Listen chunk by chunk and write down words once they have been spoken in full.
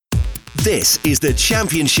This is the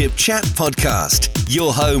Championship Chat Podcast,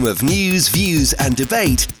 your home of news, views and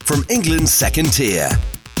debate from England's second tier.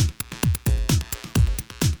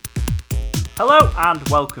 Hello and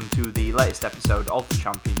welcome to the latest episode of the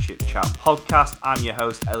Championship Chat Podcast. I'm your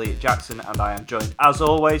host, Elliot Jackson, and I am joined, as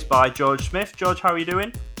always, by George Smith. George, how are you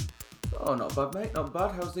doing? Oh, not bad, mate. Not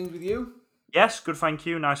bad. How's things with you? Yes, good, thank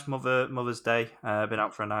you. Nice Mother's Day. Been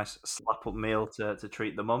out for a nice slap-up meal to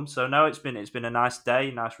treat the mum. So no, it's been a nice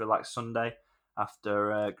day, nice relaxed Sunday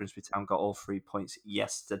after Grimsby Town got all 3 points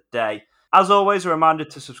yesterday. As always, a reminder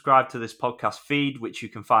to subscribe to this podcast feed, which you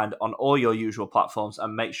can find on all your usual platforms,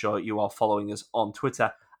 and make sure you are following us on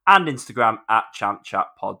Twitter and Instagram at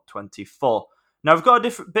ChampChatPod24. Now, we've got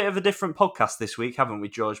a bit of a different podcast this week, haven't we,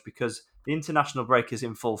 George? Because the international break is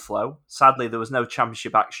in full flow. Sadly, there was no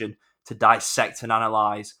championship action to dissect and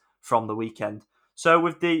analyse from the weekend. So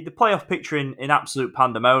with the playoff picture in absolute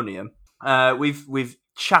pandemonium, we've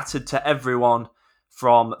chatted to everyone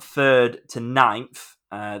from 3rd to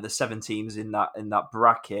 9th, the 7 teams in that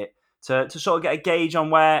bracket, to sort of get a gauge on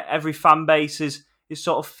where every fan base is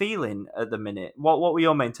sort of feeling at the minute. What were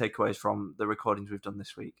your main takeaways from the recordings we've done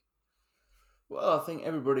this week? Well, I think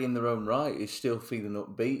everybody in their own right is still feeling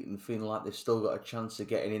upbeat and feeling like they've still got a chance of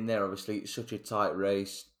getting in there. Obviously, it's such a tight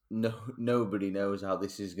race. Nobody knows how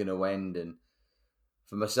this is going to end, and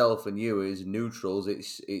for myself and you as neutrals,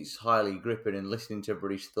 it's highly gripping. And listening to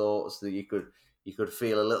everybody's thoughts, that you could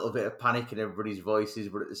feel a little bit of panic in everybody's voices,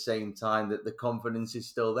 but at the same time that the confidence is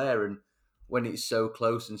still there. And when it's so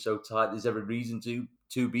close and so tight, there's every reason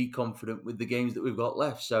to be confident with the games that we've got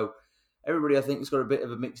left. So everybody, I think, has got a bit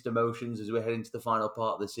of a mixed emotions as we head into the final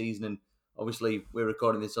part of the season. And obviously, we're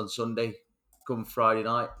recording this on Sunday. Come Friday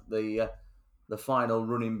night, the final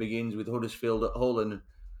running begins with Huddersfield at Hull, and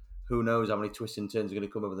who knows how many twists and turns are going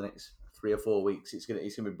to come over the next 3 or 4 weeks. It's going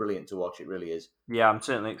to be brilliant to watch. It really is. Yeah, I'm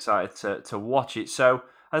certainly excited to watch it. So,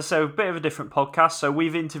 as I say, a bit of a different podcast. So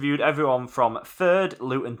we've interviewed everyone from 3rd,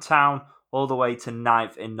 Luton Town, all the way to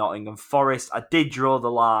 9th in Nottingham Forest. I did draw the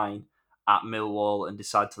line at Millwall and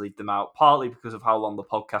decided to leave them out, partly because of how long the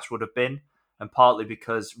podcast would have been, and partly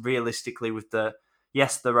because realistically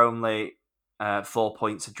they're only 4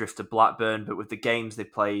 points adrift of Blackburn, but with the games they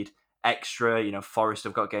played extra, Forest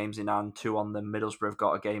have got games in hand, 2 on them, Middlesbrough have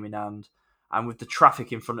got a game in hand, and with the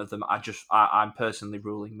traffic in front of them, I'm personally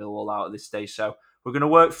ruling Millwall out at this stage. So we're going to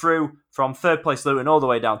work through from 3rd place Luton all the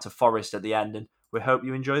way down to Forest at the end, and we hope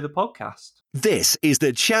you enjoy the podcast. This is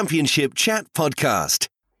the Championship Chat Podcast.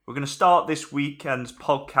 We're going to start this weekend's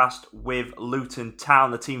podcast with Luton Town,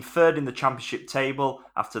 the team 3rd in the Championship table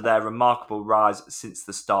after their remarkable rise since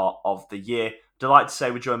the start of the year. Delighted to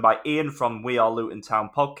say we're joined by Ian from We Are Luton Town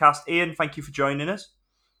podcast. Ian, thank you for joining us.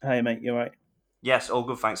 Hey mate, you all right? Yes, all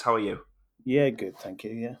good, thanks. How are you? Yeah, good, thank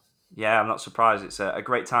you, yeah. Yeah, I'm not surprised. It's a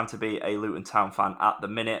great time to be a Luton Town fan at the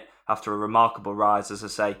minute after a remarkable rise, as I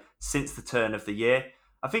say, since the turn of the year.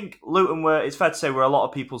 I think Luton it's fair to say, were a lot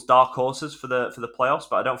of people's dark horses for the playoffs,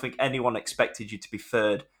 but I don't think anyone expected you to be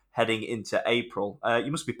 3rd heading into April.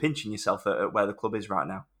 You must be pinching yourself at where the club is right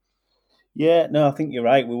now. Yeah, no, I think you're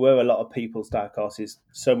right. We were a lot of people's dark horses,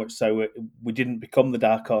 so much so we didn't become the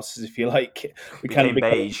dark horses, if you like. We became kind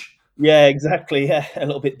of beige. Yeah, exactly. Yeah, a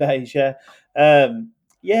little bit beige. Yeah,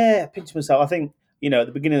 I pinched myself. I think at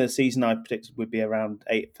the beginning of the season, I predicted we'd be around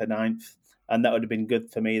 8th or 9th, and that would have been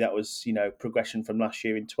good for me. That was progression from last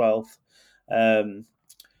year in 12th.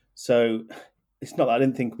 So it's not that I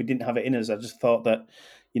didn't think we didn't have it in us. I just thought that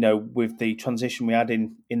with the transition we had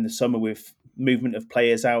in the summer with movement of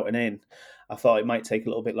players out and in, I thought it might take a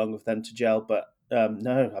little bit longer for them to gel. But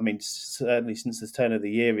no, I mean, certainly since the turn of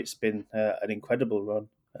the year, it's been an incredible run.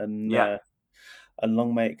 And and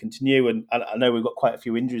long may it continue. And I know we've got quite a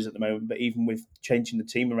few injuries at the moment, but even with changing the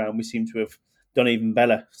team around, we seem to have done even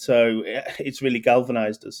better. So it's really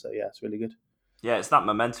galvanised us. So yeah, it's really good. Yeah, it's that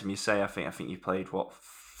momentum you say. I think you played for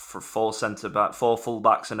 4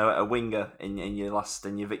 full-backs and a winger in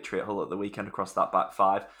your victory at Hull at the weekend across that back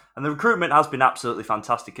 5. And the recruitment has been absolutely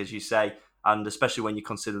fantastic, as you say, and especially when you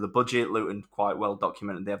consider the budget. Luton, quite well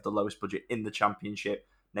documented, they have the lowest budget in the Championship.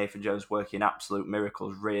 Nathan Jones working absolute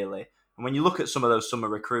miracles, really. And when you look at some of those summer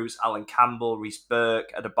recruits, Alan Campbell, Reece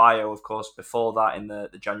Burke, Adebayo, of course, before that in the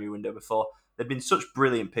January window before, they've been such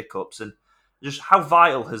brilliant pickups. And just how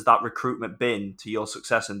vital has that recruitment been to your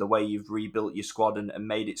success and the way you've rebuilt your squad and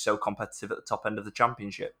made it so competitive at the top end of the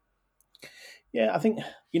Championship? Yeah, I think,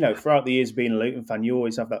 throughout the years being a Luton fan, you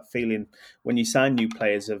always have that feeling when you sign new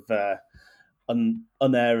players of an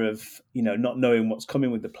air of, not knowing what's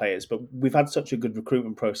coming with the players. But we've had such a good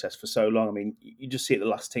recruitment process for so long. I mean, you just see at the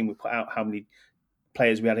last team we put out how many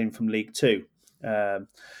players we had in from League Two.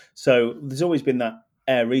 So there's always been that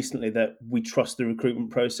air recently that we trust the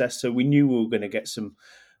recruitment process. So we knew we were going to get some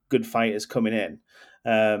good fighters coming in.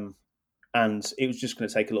 And it was just going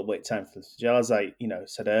to take a little bit of time for them to gel. As I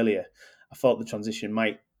said earlier, I thought the transition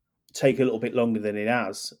might take a little bit longer than it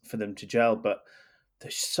has for them to gel, but they're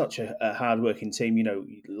such a hard-working team.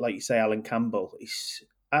 Like you say, Alan Campbell, he's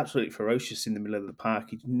absolutely ferocious in the middle of the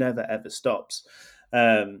park. He never, ever stops.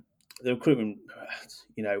 The recruitment,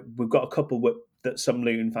 we've got a couple that some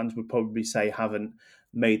Luton fans would probably say haven't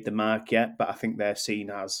made the mark yet, but I think they're seen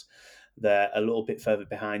as they're a little bit further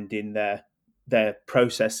behind in their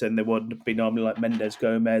process than they would be normally, like Mendes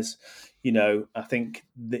Gomez. I think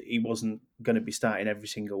that he wasn't going to be starting every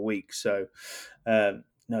single week. So,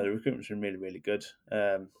 no, the recruitment's been really, really good.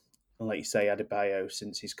 And like you say, Adebayo,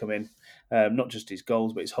 since he's come in, not just his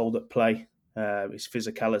goals, but his hold-up play, his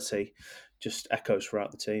physicality, just echoes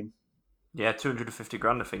throughout the team. Yeah, 250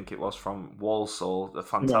 grand, I think it was, from Walsall, a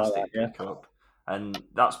fantastic pickup. And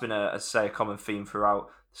that's been a common theme throughout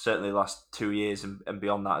certainly the last 2 years and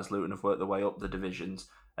beyond that, as Luton have worked their way up the divisions.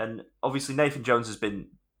 And obviously Nathan Jones has been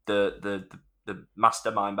the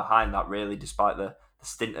mastermind behind that, really, despite the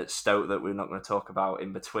stint at Stoke that we're not going to talk about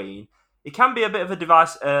in between. He can be a bit of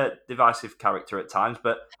a divisive character at times,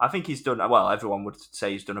 but I think he's done, well, everyone would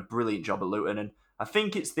say he's done a brilliant job at Luton, and I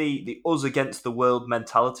think it's the us against the world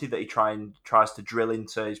mentality that he tries to drill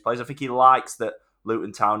into his players. I think he likes that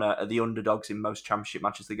Luton Town are the underdogs in most championship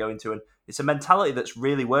matches they go into, and it's a mentality that's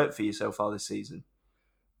really worked for you so far this season.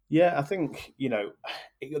 Yeah, I think,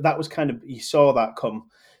 that was kind of, you saw that come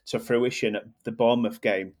to fruition at the Bournemouth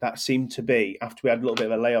game. That seemed to be, after we had a little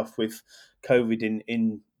bit of a layoff with COVID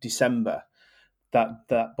in December,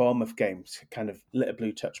 that Bournemouth game kind of lit a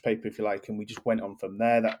blue touch paper, if you like, and we just went on from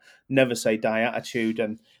there. That never say die attitude,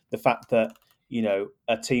 and the fact that,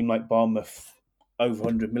 a team like Bournemouth, over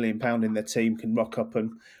 £100 million in their team, can rock up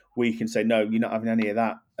and we can say, no, you're not having any of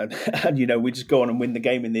that. And we just go on and win the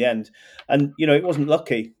game in the end. And, it wasn't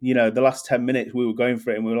lucky. The last 10 minutes we were going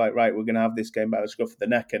for it and we were like, right, we're going to have this game by the scruff of the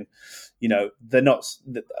neck. And, they're not,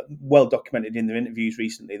 well documented in their interviews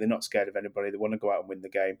recently, they're not scared of anybody. They want to go out and win the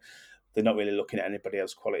game. They're not really looking at anybody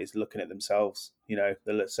else's qualities, they're looking at themselves.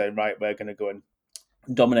 They're saying, right, we're going to go and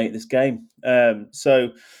dominate this game. So,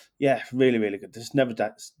 yeah, really, really good. There's never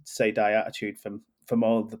say die attitude from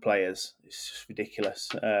all of the players. It's just ridiculous.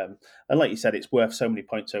 And like you said, it's worth so many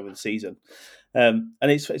points over the season. And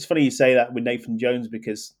it's funny you say that with Nathan Jones,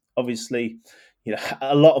 because obviously,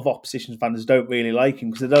 a lot of opposition fans don't really like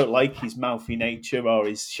him because they don't like his mouthy nature or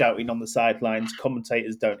his shouting on the sidelines.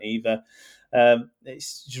 Commentators don't either.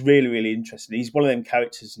 It's just really, really interesting. He's one of them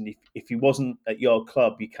characters, and if he wasn't at your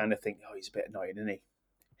club, you kind of think, oh, he's a bit annoying, isn't he?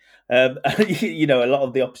 A lot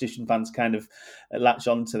of the opposition fans kind of latch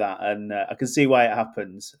on to that, and I can see why it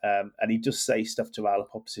happens. And he does say stuff to rile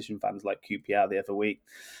up opposition fans like QPR the other week,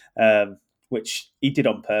 which he did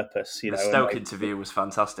on purpose. The Stoke interview was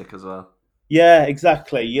fantastic as well. Yeah,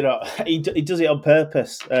 exactly. He does it on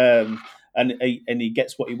purpose, and he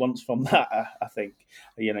gets what he wants from that. I think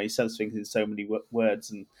he says things in so many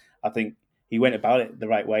words, and I think he went about it the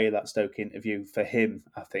right way in that Stoke interview. For him,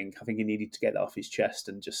 I think he needed to get that off his chest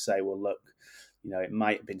and just say, well, look, it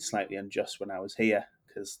might have been slightly unjust when I was here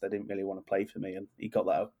because they didn't really want to play for me, and he got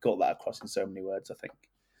that across in so many words, I think.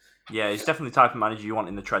 Yeah, he's definitely the type of manager you want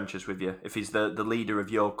in the trenches with you. If he's the leader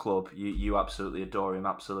of your club, you absolutely adore him,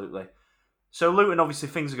 absolutely. So Luton, obviously,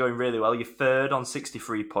 things are going really well. You're third on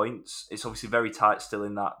 63 points. It's obviously very tight still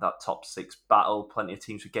in that top six battle. Plenty of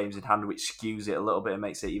teams with games in hand, which skews it a little bit and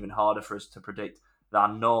makes it even harder for us to predict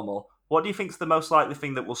than normal. What do you think is the most likely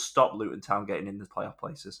thing that will stop Luton Town getting in the playoff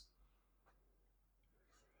places?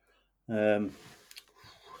 I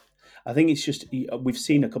think it's just, we've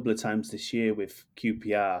seen a couple of times this year with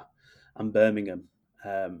QPR and Birmingham,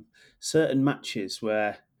 certain matches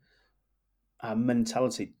where our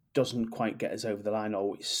mentality doesn't quite get us over the line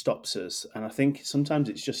or it stops us. And I think sometimes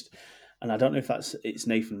it's just, and I don't know if it's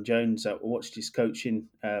Nathan Jones. I watched his coaching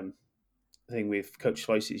thing with Coach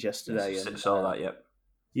Voices yesterday. Yes, and saw that, yeah.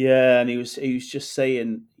 Yeah, and he was just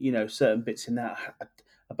saying, certain bits in that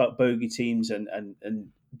about bogey teams and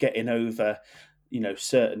getting over,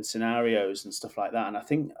 certain scenarios and stuff like that. And I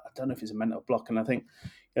don't know if it's a mental block. And I think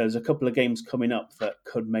there's a couple of games coming up that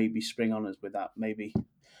could maybe spring on us with that. Maybe.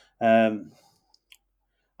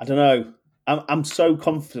 I don't know. I'm so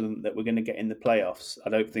confident that we're going to get in the playoffs. I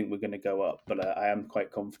don't think we're going to go up, but I am quite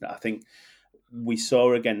confident. I think we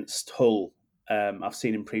saw against Hull, I've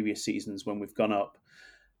seen in previous seasons when we've gone up,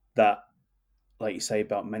 that, like you say,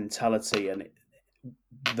 about mentality, and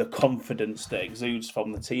the confidence that exudes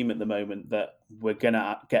from the team at the moment that we're going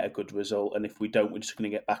to get a good result, and if we don't, we're just going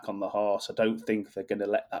to get back on the horse. I don't think they're going to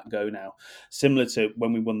let that go now. Similar to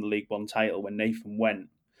when we won the League One title, when Nathan went,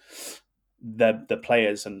 the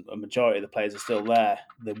players, and a majority of the players are still there,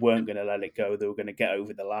 they weren't going to let it go. They were going to get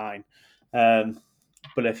over the line.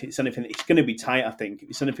 But if it's anything, it's going to be tight, I think. If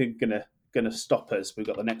it's anything going to stop us, we've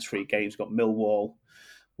got the next 3 games. We've got Millwall.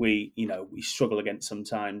 We struggle against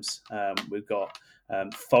sometimes. We've got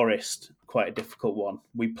Forest, quite a difficult one.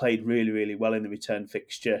 We played really, really well in the return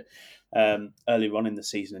fixture earlier on in the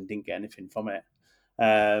season and didn't get anything from it.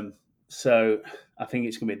 So I think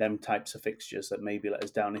it's going to be them types of fixtures that maybe let us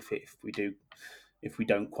down if we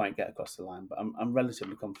don't quite get across the line. But I'm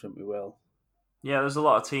relatively confident we will. Yeah, there's a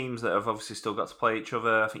lot of teams that have obviously still got to play each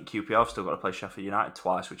other. I think QPR have still got to play Sheffield United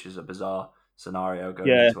twice, which is a bizarre scenario going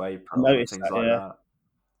into April and things like that.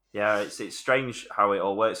 Yeah, it's strange how it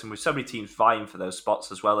all works, and with so many teams vying for those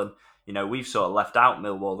spots as well. And we've sort of left out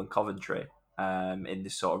Millwall and Coventry in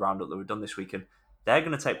this sort of roundup that we've done this week, and they're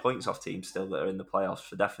going to take points off teams still that are in the playoffs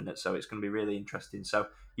for definite. So it's going to be really interesting. So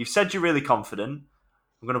you've said you're really confident.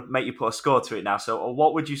 I'm going to make you put a score to it now. So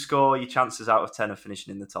what would you score your chances out of 10 of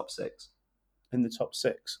finishing in the top 6? In the top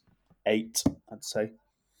 6, 8, I'd say.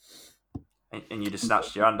 And you'd have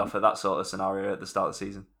snatched your hand off at that sort of scenario at the start of the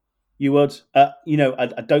season. You would. I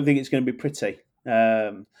don't think it's going to be pretty.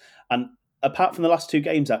 And apart from the last 2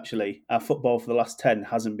 games, actually, our football for the last 10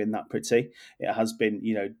 hasn't been that pretty. It has been,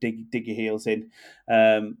 dig your heels in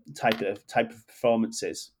type of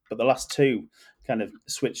performances. But the last 2 kind of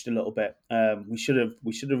switched a little bit. We should have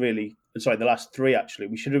really. Sorry, the last 3 actually.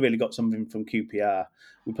 We should have really got something from QPR.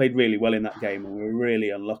 We played really well in that game, and we were really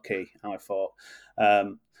unlucky, I thought.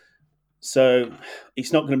 So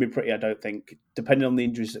it's not going to be pretty, I don't think, depending on the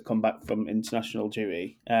injuries that come back from international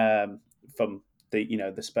duty, from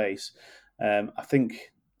the space. I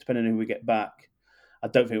think, depending on who we get back, I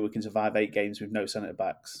don't think we can survive 8 games with no centre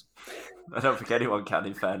backs. I don't think anyone can,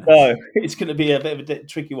 in fairness. No, it's going to be a bit of a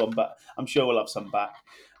tricky one, but I'm sure we'll have some back.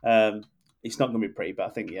 It's not going to be pretty, but I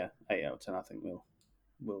think 8 out of 10. I think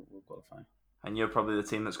we'll qualify. And you're probably the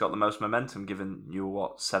team that's got the most momentum, given you were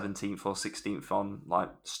 17th or 16th on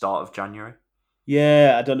start of January.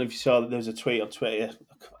 Yeah, I don't know if you saw that there was a tweet on Twitter.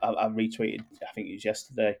 I retweeted, I think it was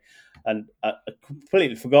yesterday, and I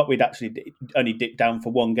completely forgot we'd actually only dipped down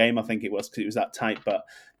for 1 game. I think it was because it was that tight. But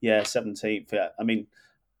yeah, 17th. Yeah, I mean,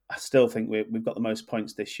 I still think we've got the most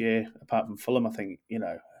points this year, apart from Fulham. I think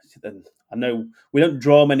and I know we don't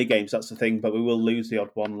draw many games. That's the thing, but we will lose the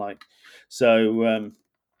odd one.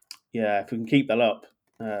 Yeah, if we can keep that up,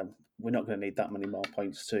 we're not going to need that many more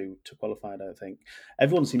points to qualify, I don't think.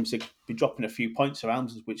 Everyone seems to be dropping a few points around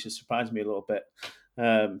us, which has surprised me a little bit.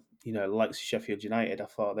 Like Sheffield United, I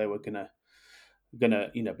thought they were gonna be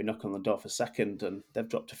knocking on the door for second, and they've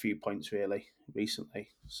dropped a few points really recently.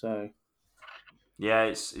 So yeah,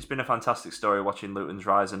 it's been a fantastic story watching Luton's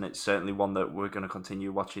rise, and it's certainly one that we're going to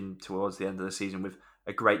continue watching towards the end of the season with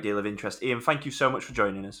a great deal of interest. Ian, thank you so much for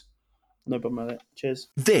joining us. No problem with it. Cheers.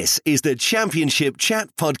 This is the Championship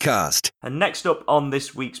Chat Podcast. And next up on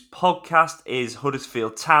this week's podcast is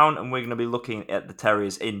Huddersfield Town, and we're going to be looking at the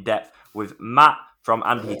Terriers in depth with Matt from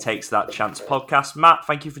And He Takes That Chance podcast. Matt,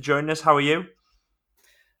 thank you for joining us. How are you?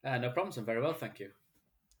 No problems. I'm very well, thank you.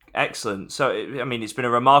 Excellent. So, it's been a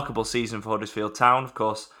remarkable season for Huddersfield Town, of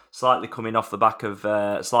course, slightly coming off the back of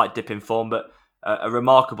a slight dip in form, but a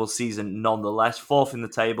remarkable season nonetheless. 4th in the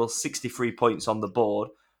table, 63 points on the board.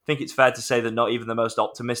 I think it's fair to say that not even the most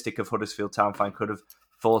optimistic of Huddersfield Town fans could have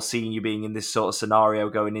foreseen you being in this sort of scenario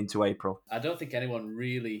going into April. I don't think anyone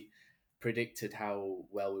really predicted how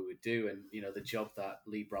well we would do, and the job that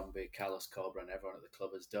Lee Bromby, Carlos Cobra, and everyone at the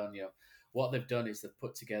club has done. What they've done is they've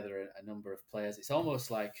put together a number of players. It's almost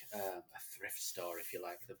like a thrift store, if you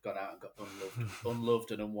like. They've gone out and got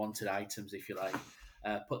unloved and unwanted items, if you like.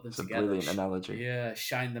 Put them It's together. A brilliant analogy. Yeah,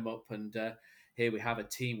 shine them up, and here we have a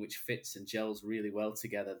team which fits and gels really well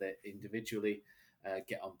together. That individually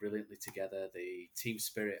get on brilliantly together. The team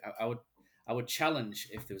spirit. I would challenge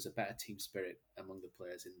if there was a better team spirit among the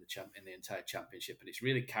players in the entire championship, and it's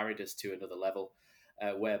really carried us to another level,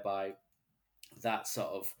 whereby that sort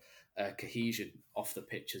of cohesion off the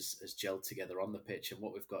pitch has gelled together on the pitch, and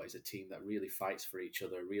what we've got is a team that really fights for each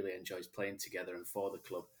other, really enjoys playing together and for the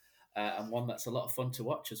club, and one that's a lot of fun to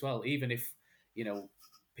watch as well. Even if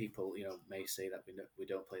people may say that we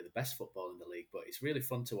don't play the best football in the league, but it's really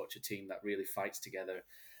fun to watch a team that really fights together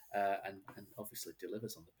and obviously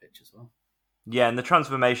delivers on the pitch as well. Yeah, and the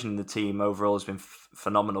transformation in the team overall has been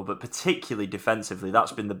phenomenal, but particularly defensively,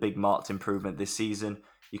 that's been the big marked improvement this season.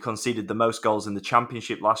 You conceded the most goals in the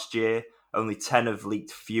Championship last year. Only 10 have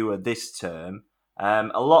leaked fewer this term.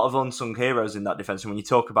 A lot of unsung heroes in that defence. And when you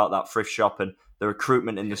talk about that thrift shop and the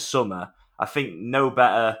recruitment in the summer, I think no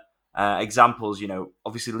better examples.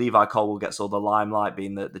 Obviously Levi Colwill gets all the limelight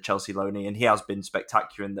being the Chelsea loanee, and he has been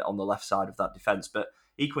spectacular on the left side of that defence. But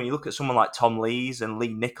equally, you look at someone like Tom Lees and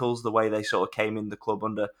Lee Nichols, the way they sort of came in the club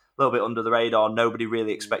a little bit under the radar, nobody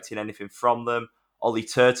really expecting anything from them. Ollie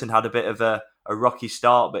Turton had a bit of a rocky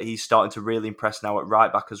start, but he's starting to really impress now at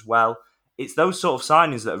right back as well. It's those sort of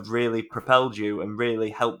signings that have really propelled you and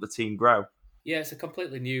really helped the team grow. Yeah, it's a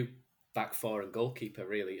completely new back four and goalkeeper,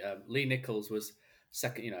 really. Lee Nichols was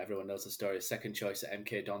second, everyone knows the story, second choice at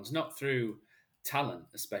MK Dons, not through talent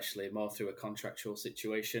especially, more through a contractual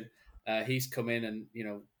situation. He's come in and,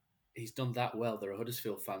 he's done that well. There are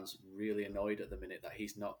Huddersfield fans really annoyed at the minute that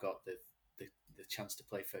he's not got the chance to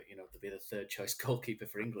play for, to be the third choice goalkeeper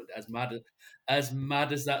for England, as mad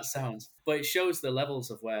as that sounds. But it shows the levels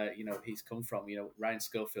of where, he's come from. Ryan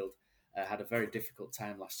Schofield had a very difficult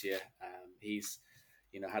time last year. He's,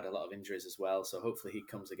 had a lot of injuries as well. So hopefully he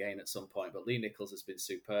comes again at some point. But Lee Nichols has been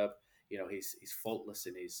superb. He's faultless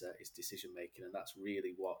in his decision making. And that's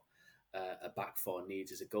really what a back four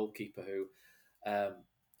needs, is a goalkeeper who...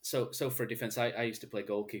 So for a defence, I used to play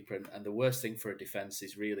goalkeeper, and the worst thing for a defence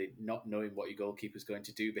is really not knowing what your goalkeeper is going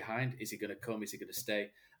to do behind. Is he going to come? Is he going to stay?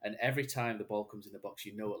 And every time the ball comes in the box,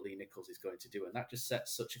 you know what Lee Nichols is going to do. And that just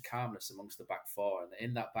sets such a calmness amongst the back four. And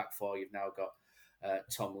in that back four, you've now got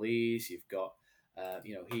Tom Lees, you've got,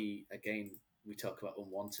 he, again, we talk about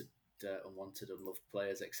unwanted, unloved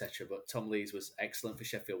players, etc. But Tom Lees was excellent for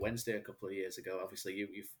Sheffield Wednesday a couple of years ago. Obviously, you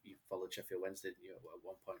followed Sheffield Wednesday at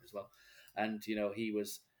one point as well. And, he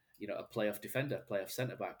was... a playoff defender, playoff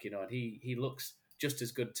centre-back, and he looks just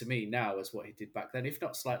as good to me now as what he did back then, if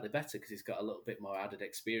not slightly better, because he's got a little bit more added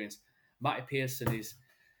experience. Matty Pearson is,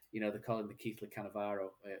 they call him the Keith Cannavaro,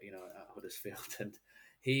 at Huddersfield, and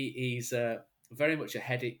he's very much a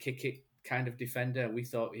head-it, kick-it kind of defender. We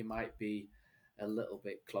thought he might be a little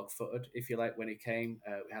bit clog-footed, if you like, when he came.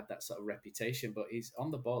 We had that sort of reputation, but he's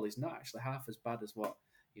on the ball. He's not actually half as bad as what,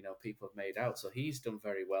 people have made out, so he's done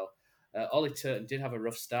very well. Ollie Turton did have a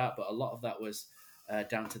rough start, but a lot of that was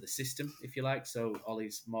down to the system, if you like. So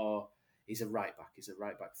Ollie's he's a right back. He's a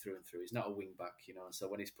right back through and through. He's not a wing back, And so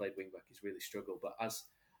when he's played wing back, he's really struggled. But as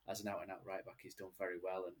an out and out right back, he's done very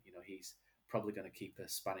well. And, he's probably going to keep a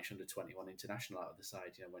Spanish under-21 international out of the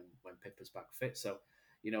side, when Pippa's back fit. So,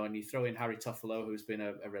 and you throw in Harry Toffolo, who's been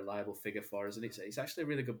a reliable figure for us. And it's actually a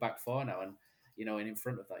really good back four now. And, and in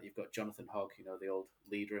front of that, you've got Jonathan Hogg, the old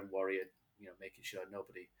leader and warrior, making sure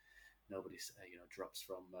nobody drops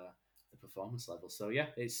from the performance level. So yeah,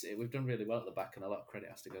 we've done really well at the back, and a lot of credit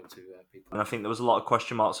has to go to people. And I think there was a lot of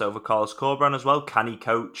question marks over Carlos Corberán as well. Can he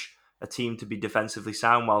coach a team to be defensively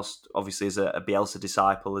sound, whilst obviously as a Bielsa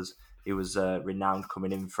disciple, as he was renowned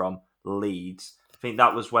coming in from Leeds? I think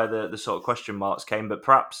that was where the sort of question marks came. But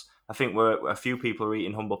perhaps I think a few people are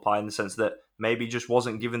eating humble pie in the sense that maybe he just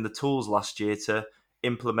wasn't given the tools last year to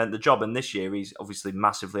implement the job. And this year he's obviously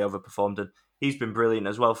massively overperformed, and he's been brilliant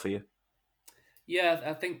as well for you. Yeah,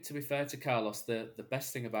 I think, to be fair to Carlos, the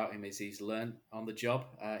best thing about him is he's learned on the job.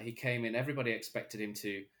 He came in, everybody expected him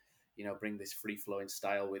to, bring this free-flowing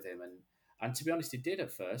style with him. And to be honest, he did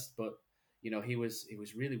at first, but, he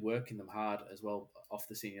was really working them hard as well off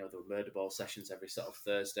the scene. The murder ball sessions every sort of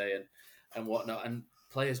Thursday and whatnot. And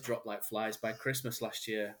players dropped like flies. By Christmas last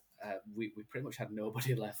year, we pretty much had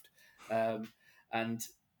nobody left. And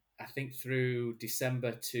I think through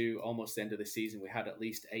December to almost the end of the season, we had at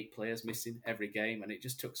least 8 players missing every game, and it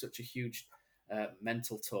just took such a huge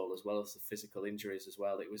mental toll as well as the physical injuries as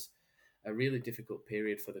well. It was a really difficult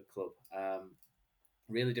period for the club,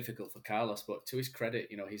 really difficult for Carlos. But to his credit,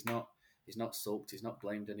 he's not sulked, he's not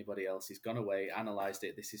blamed anybody else. He's gone away, analysed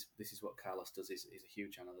it. This is what Carlos does. He's a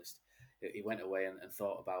huge analyst. He went away and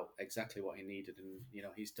thought about exactly what he needed, and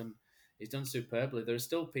he's done superbly. There are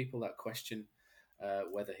still people that question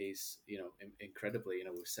whether he's, incredibly,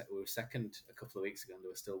 we were second a couple of weeks ago, and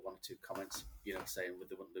there were still 1 or 2 comments, saying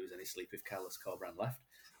they wouldn't lose any sleep if Carlos Corberán left.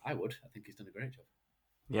 I would. I think he's done a great job.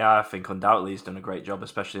 Yeah, I think undoubtedly he's done a great job,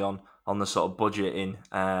 especially on the sort of budgeting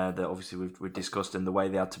that obviously we've discussed, and the way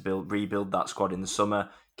they had to rebuild that squad in the summer,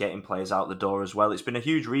 getting players out the door as well. It's been a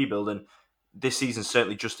huge rebuild, and this season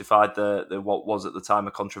certainly justified the what was at the time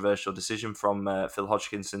a controversial decision from Phil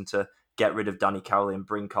Hodgkinson to get rid of Danny Cowley and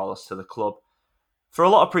bring Carlos to the club. For a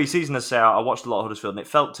lot of pre-season, as I say, I watched a lot of Huddersfield, and it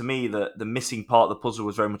felt to me that the missing part of the puzzle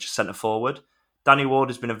was very much a centre-forward. Danny Ward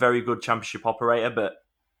has been a very good championship operator, but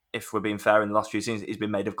if we're being fair, in the last few seasons, he's been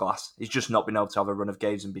made of glass. He's just not been able to have a run of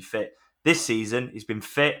games and be fit. This season, he's been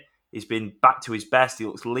fit, he's been back to his best, he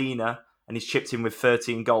looks leaner, and he's chipped in with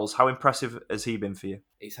 13 goals. How impressive has he been for you?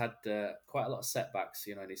 He's had quite a lot of setbacks,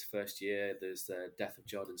 in his first year. There's the death of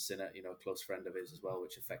Jordan Sinnott, a close friend of his as well,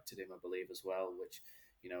 which affected him, I believe, as well. Which,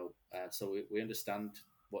 so we understand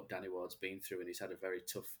what Danny Ward's been through, and he's had a very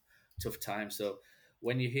tough time. So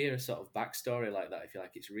when you hear a sort of backstory like that, if you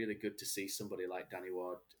like, it's really good to see somebody like Danny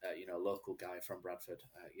Ward, a local guy from Bradford,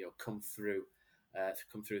 come through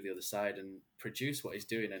the other side and produce what he's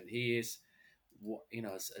doing. And he is,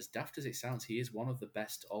 as daft as it sounds, he is one of the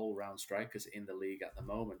best all-round strikers in the league at the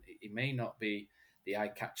moment. He may not be the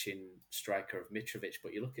eye-catching striker of Mitrovic,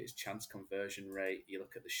 but you look at his chance conversion rate, you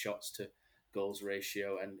look at the shots to goals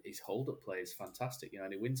ratio, and his hold-up play is fantastic.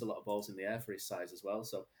 And he wins a lot of balls in the air for his size as well.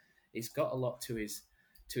 So he's got a lot to his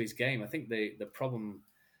game. I think the problem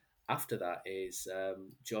after that is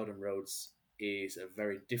Jordan Rhodes is a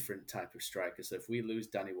very different type of striker. So if we lose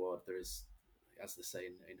Danny Ward, there is, as they say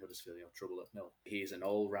in Huddersfield, trouble at mill. He is an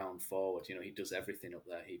all-round forward. He does everything up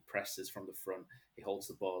there. He presses from the front. He holds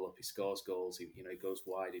the ball up. He scores goals. He goes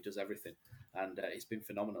wide. He does everything, and he's been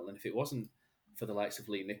phenomenal. And if it wasn't for the likes of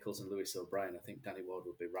Lee Nichols and Lewis O'Brien, I think Danny Ward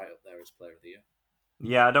would be right up there as Player of the Year.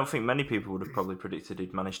 Yeah, I don't think many people would have probably predicted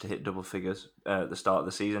he'd managed to hit double figures at the start of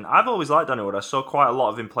the season. I've always liked Danny Ward. I saw quite a lot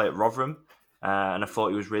of him play at Rotherham, and I thought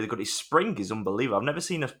he was really good. His spring is unbelievable. I've never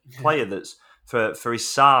seen a player that's, for his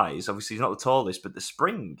size, obviously he's not the tallest, but the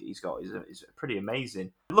spring he's got is pretty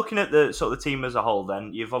amazing. Looking at the sort of the team as a whole,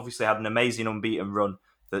 then, you've obviously had an amazing unbeaten run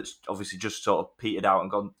that's obviously just sort of petered out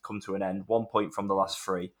and come to an end. 1 point from the last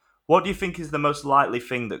 3. What do you think is the most likely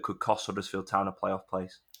thing that could cost Huddersfield Town a playoff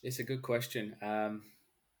place? It's a good question.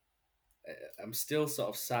 I'm still sort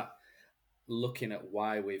of sat looking at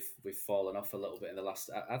why we've fallen off a little bit in the last,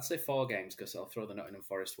 I'd say 4 games, because I'll throw the Nottingham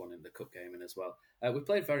Forest one in the cup game in as well. We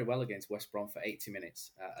played very well against West Brom for 80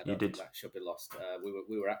 minutes. I don't think that should be lost.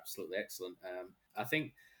 We were absolutely excellent. I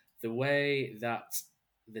think the way that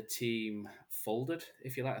the team folded,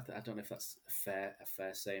 if you like, I don't know if that's a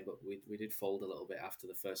fair saying, but we did fold a little bit after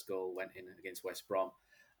the first goal went in against West Brom.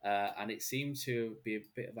 And it seemed to be a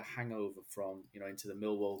bit of a hangover from, into the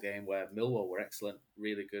Millwall game, where Millwall were excellent,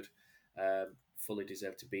 really good, fully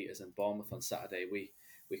deserved to beat us. And Bournemouth on Saturday, we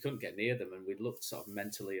couldn't get near them, and we looked sort of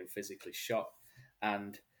mentally and physically shot.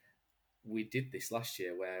 And we did this last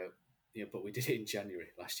year but we did it in January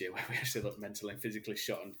last year, where we actually looked mentally and physically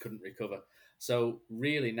shot and couldn't recover. So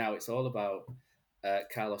really now it's all about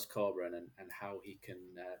Carlos Corberán and how he can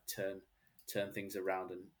turn things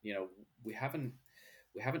around. And, we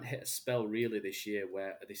haven't hit a spell really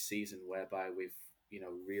this season whereby we've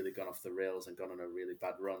really gone off the rails and gone on a really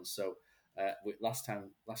bad run. So last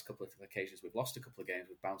couple of occasions we've lost a couple of games,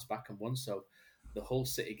 we've bounced back and won. So the Hull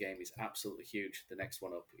City game is absolutely huge, the next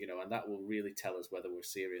one up, and that will really tell us whether we're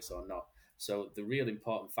serious or not. So the real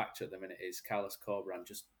important factor at the minute is Carlos Corberán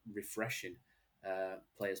just refreshing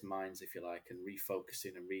players' minds, if you like, and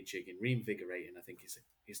refocusing and rejigging, reinvigorating, I think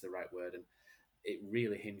is the right word. And it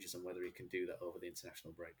really hinges on whether he can do that over the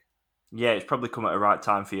international break. Yeah, it's probably come at the right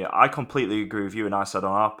time for you. I completely agree with you, and I said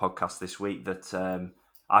on our podcast this week that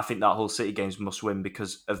I think that Hull City game's must win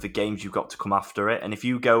because of the games you've got to come after it. And if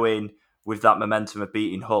you go in with that momentum of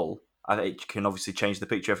beating Hull, I think it can obviously change the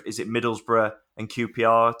picture. Is it Middlesbrough and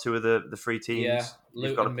QPR, 2 of the 3 teams? Yeah,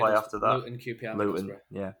 you've got to play after that. Luton, QPR, Luton,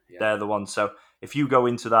 yeah, they're the ones. So if you go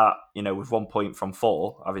into that, with 1 point from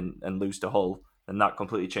 4, and lose to Hull, then that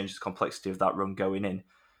completely changes the complexity of that run going in.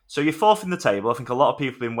 So you're 4th in the table. I think a lot of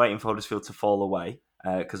people have been waiting for Huddersfield to fall away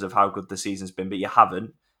because of how good the season's been, but you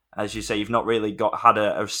haven't. As you say, you've not really had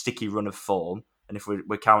a sticky run of form. And if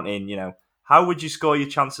we're counting, how would you score your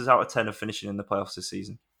chances out of 10 of finishing in the playoffs this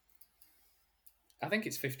season? I think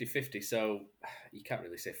it's 50-50, so you can't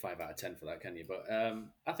really say 5 out of 10 for that, can you? But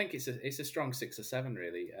I think it's a strong 6 or 7,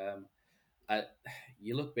 really.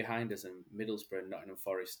 You look behind us, and Middlesbrough and Nottingham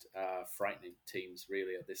Forest are frightening teams,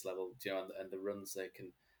 really, at this level. And the runs they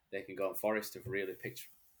can go on. Forest have really picked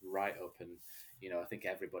right up, and I think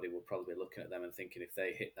everybody will probably be looking at them and thinking if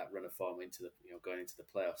they hit that run of form into the going into the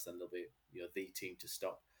playoffs, then they'll be the team to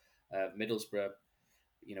stop. Middlesbrough,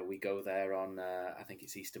 we go there on I think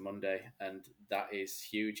it's Easter Monday, and that is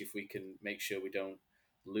huge if we can make sure we don't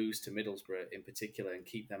lose to Middlesbrough in particular and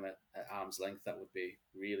keep them at arm's length. That would be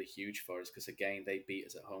really huge for us because again they beat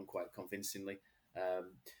us at home quite convincingly.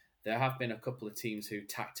 There have been a couple of teams who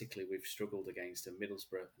tactically we've struggled against, and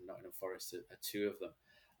Middlesbrough and Nottingham Forest are 2 of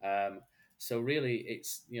them. So really,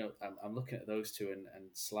 it's I'm looking at those 2 and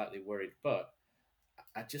slightly worried, but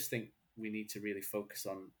I just think we need to really focus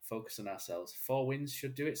on ourselves. 4 wins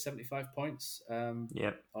should do it, 75 points. Or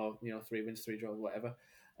 3 wins, 3 draws, whatever.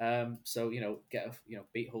 So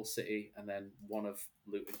beat Hull City and then one of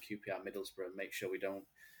Luton, QPR, Middlesbrough, and make sure we don't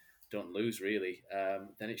don't lose really,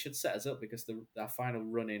 then it should set us up because our final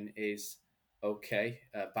run-in is okay.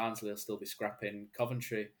 Barnsley will still be scrapping.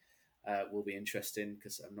 Coventry will be interesting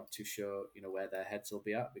because I'm not too sure, where their heads will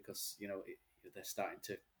be at because, they're starting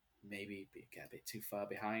to maybe get a bit too far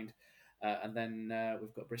behind. And then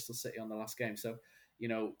we've got Bristol City on the last game. So,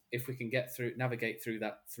 if we can navigate through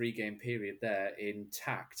that 3-game period there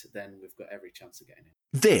intact, then we've got every chance of getting in.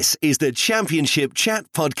 This is the Championship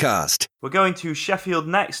Chat Podcast. We're going to Sheffield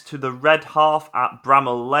next, to the Red Half at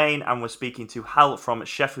Bramall Lane, and we're speaking to Hal from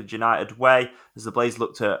Sheffield United way as the Blaze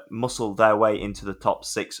look to muscle their way into the top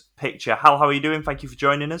 6 picture. Hal, how are you doing? Thank you for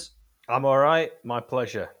joining us. I'm all right. My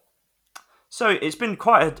pleasure. So it's been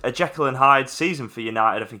quite a Jekyll and Hyde season for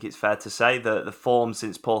United, I think it's fair to say. The form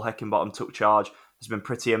since Paul Heckingbottom took charge has been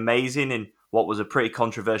pretty amazing in what was a pretty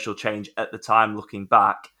controversial change at the time looking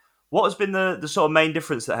back. What has been the sort of main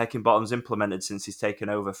difference that Heckingbottom's implemented since he's taken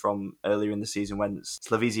over from earlier in the season when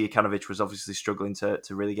Slavisa Jokanovic was obviously struggling to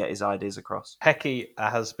really get his ideas across? Hecky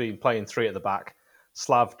has been playing 3 at the back.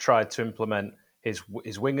 Slav tried to implement his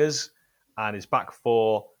wingers and his back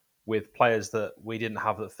 4 with players that we didn't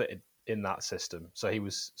have that fitted in that system. So he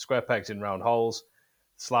was square pegs in round holes.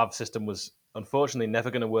 Slav's system was unfortunately never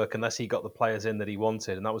going to work unless he got the players in that he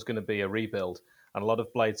wanted, and that was going to be a rebuild. And a lot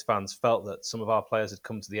of Blades fans felt that some of our players had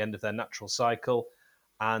come to the end of their natural cycle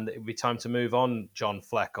and it would be time to move on. John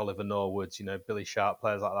Fleck, Oliver Norwood, Billy Sharp,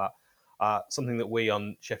 players like that. Something that we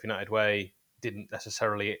on Sheffield United Way didn't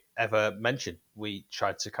necessarily ever mention. We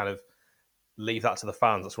tried to kind of leave that to the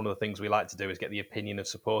fans. That's one of the things we like to do, is get the opinion of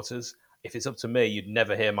supporters. If it's up to me, you'd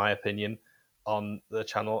never hear my opinion on the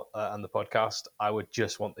channel and the podcast. I would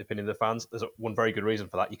just want the opinion of the fans. There's one very good reason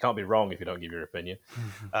for that. You can't be wrong if you don't give your opinion.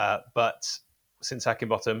 But since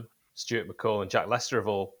Heckingbottom, Stuart McCall and Jack Lester have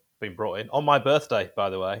all been brought in. On my birthday,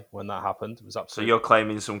 by the way, when that happened. It was absolutely... So you're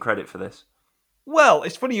claiming some credit for this? Well,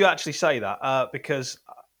 it's funny you actually say that because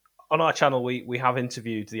on our channel we have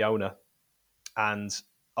interviewed the owner, and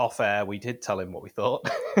off air we did tell him what we thought,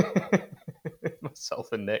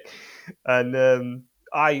 myself and Nick. And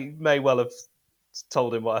I may well have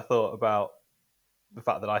told him what I thought about the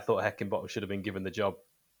fact that I thought Heckingbottom should have been given the job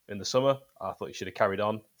in the summer. I thought he should have carried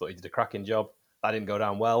on. Thought he did a cracking job. That didn't go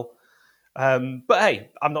down well. But hey,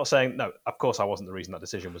 I'm not saying... No, of course I wasn't the reason that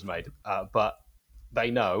decision was made. But they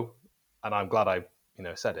know, and I'm glad I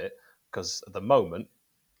said it, because at the moment,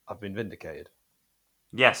 I've been vindicated.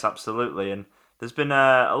 Yes, absolutely. And there's been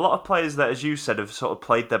a lot of players that, as you said, have sort of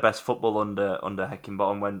played their best football under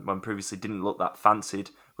Heckingbottom when previously didn't look that fancied.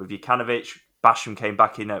 With Jokanovic, Basham came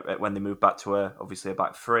back in when they moved back to obviously a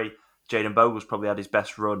back 3. Jayden Bogle's probably had his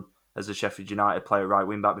best run as a Sheffield United player at right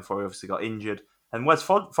wing back before he obviously got injured. And Wes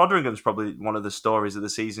Fodringham's probably one of the stories of the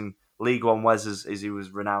season. League One Wes, as he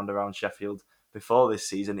was renowned around Sheffield before this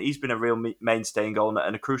season. He's been a real mainstay in goal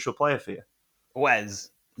and a crucial player for you. Wes.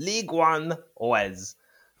 League One Wes.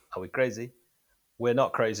 Are we crazy? We're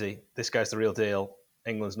not crazy. This guy's the real deal.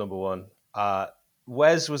 England's number 1.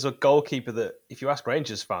 Wes was a goalkeeper that, if you ask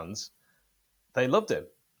Rangers fans, they loved him.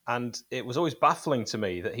 And it was always baffling to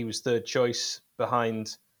me that he was third choice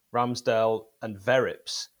behind Ramsdale and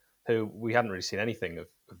Verrips, who we hadn't really seen anything of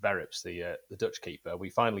Verrips, the Dutch keeper. We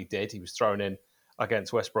finally did. He was thrown in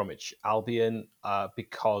against West Bromwich Albion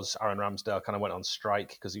because Aaron Ramsdale kind of went on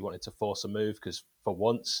strike because he wanted to force a move, because for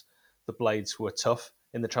once the Blades were tough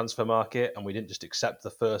in the transfer market and we didn't just accept the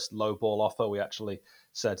first low ball offer. We actually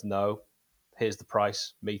said, no, here's the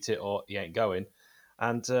price, meet it or he ain't going.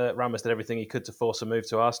 And Ramos did everything he could to force a move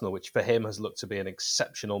to Arsenal, which for him has looked to be an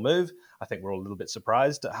exceptional move. I think we're all a little bit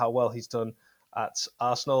surprised at how well he's done at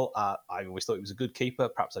Arsenal. I always thought he was a good keeper.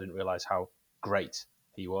 Perhaps I didn't realise how great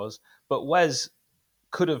he was. But Wes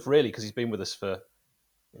could have really, because he's been with us for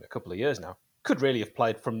a couple of years now, could really have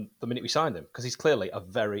played from the minute we signed him, because he's clearly a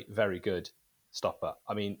very, very good stopper.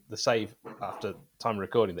 I mean, the save after time of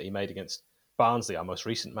recording that he made against Barnsley, our most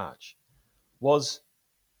recent match, was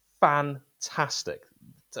fantastic.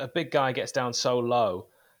 A big guy gets down so low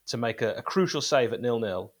to make a crucial save at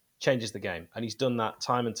 0-0, changes the game. And he's done that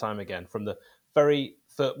time and time again from the very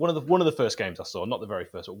first, one of the first games I saw, not the very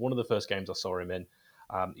first, but one of the first games I saw him in.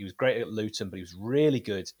 He was great at Luton, but he was really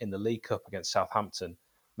good in the League Cup against Southampton.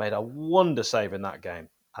 Made a wonder save in that game.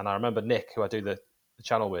 And I remember Nick, who I do the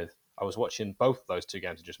channel with, I was watching both those 2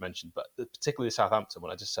 games I just mentioned, but particularly Southampton,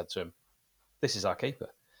 when I just said to him, this is our keeper.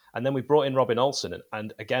 And then we brought in Robin Olsen,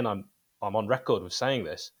 and again, I'm on record with saying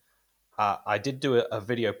this. I did do a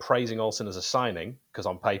video praising Olsen as a signing, because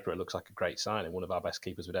on paper it looks like a great signing, one of our best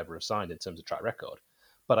keepers would ever have signed in terms of track record.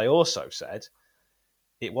 But I also said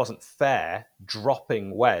it wasn't fair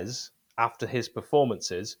dropping Wes after his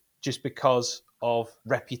performances just because of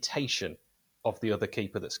reputation. of the other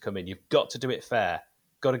keeper that's come in. You've got to do it fair.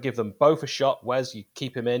 Got to give them both a shot. Wes, you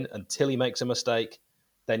keep him in until he makes a mistake.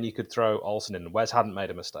 Then you could throw Olsen in. Wes hadn't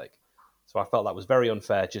made a mistake. So I felt that was very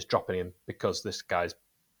unfair just dropping him because this guy's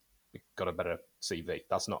got a better CV.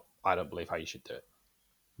 That's not, I don't believe, how you should do it.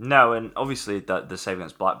 No, and obviously the save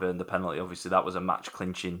against Blackburn, the penalty, obviously that was a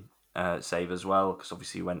match-clinching save as well, because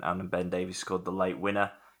obviously he went on and Ben Davies scored the late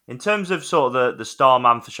winner. In terms of sort of the star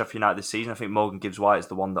man for Sheffield United this season, I think Morgan Gibbs-White is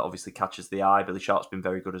the one that obviously catches the eye. Billy Sharp's been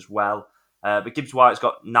very good as well. But Gibbs-White's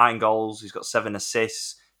got 9 goals, he's got 7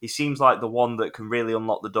 assists. He seems like the one that can really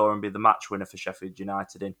unlock the door and be the match winner for Sheffield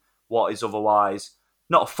United in what is otherwise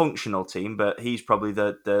not a functional team, but he's probably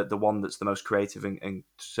the one that's the most creative and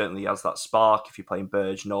certainly has that spark if you're playing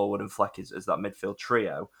Burge, Norwood and Fleck as that midfield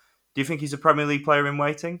trio. Do you think he's a Premier League player in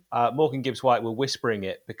waiting? Morgan Gibbs-White, we're whispering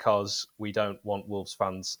it because we don't want Wolves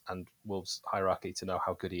fans and Wolves hierarchy to know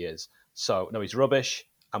how good he is. So, no, he's rubbish,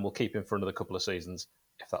 and we'll keep him for another couple of seasons,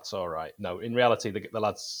 if that's all right. No, in reality, the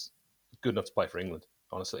lad's good enough to play for England,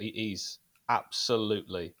 honestly. He's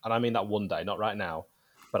absolutely, and I mean that one day, not right now,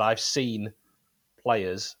 but I've seen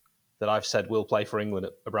players that I've said will play for England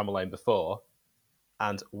at Bramall Lane before,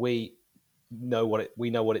 and we know what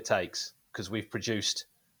it takes because we've produced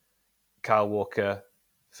Kyle Walker,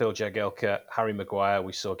 Phil Jagielka, Harry Maguire.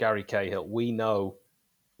 We saw Gary Cahill. We know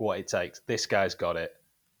what it takes. This guy's got it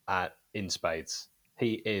in spades.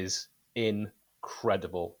 He is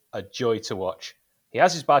incredible. A joy to watch. He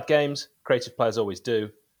has his bad games. Creative players always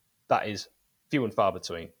do. That is few and far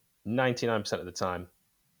between. 99% of the time,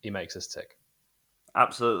 he makes us tick.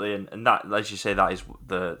 Absolutely, and that, as you say, that is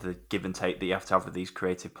the give and take that you have to have with these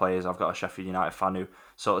creative players. I've got a Sheffield United fan who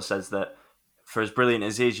sort of says that for as brilliant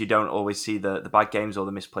as he is, you don't always see the bad games or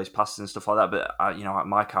the misplaced passes and stuff like that. But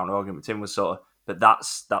my counter argument with Tim was sort of, but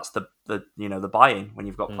that's the buy-in when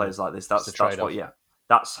you've got players like this.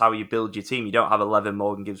 That's how you build your team. You don't have 11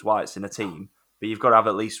 Morgan Gibbs-Whites in a team, but you've got to have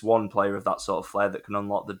at least one player of that sort of flair that can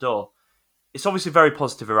unlock the door. It's obviously very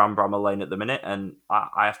positive around Bramall Lane at the minute, and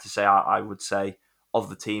I have to say, I would say of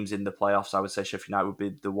the teams in the playoffs, I would say Sheffield United would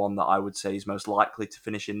be the one that I would say is most likely to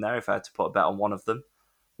finish in there if I had to put a bet on one of them.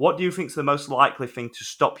 What do you think is the most likely thing to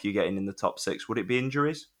stop you getting in the top 6? Would it be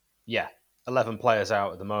injuries? Yeah, 11 players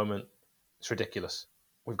out at the moment. It's ridiculous.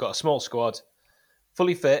 We've got a small squad,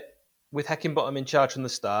 fully fit, with Heckingbottom in charge from the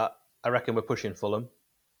start. I reckon we're pushing Fulham.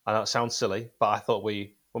 I know it sounds silly, but I thought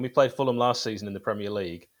when we played Fulham last season in the Premier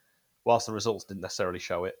League, whilst the results didn't necessarily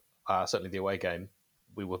show it, certainly the away game,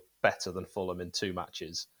 we were better than Fulham in 2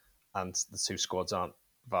 matches, and the 2 squads aren't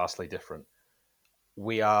vastly different.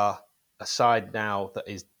 We are a side now that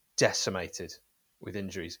is decimated with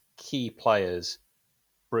injuries. Key players,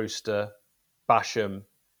 Brewster, Basham,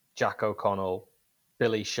 Jack O'Connell,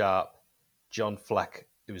 Billy Sharp, John Fleck,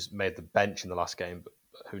 who was made the bench in the last game, but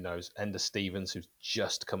who knows, Ender Stevens, who's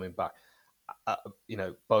just coming back,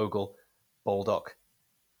 Bogle, Baldock,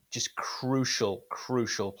 just crucial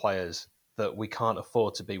players that we can't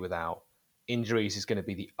afford to be without. Injuries is going to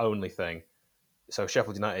be the only thing. So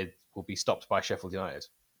Sheffield United will be stopped by Sheffield United,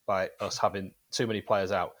 by us having too many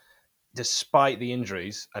players out. Despite the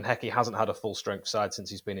injuries, and Hecky hasn't had a full strength side since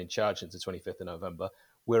he's been in charge since the 25th of November,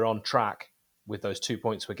 we're on track with those 2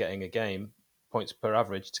 points we're getting a game, points per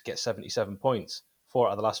average, to get 77 points. 4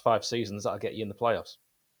 out of the last 5 seasons, that'll get you in the playoffs.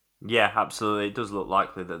 Yeah, absolutely. It does look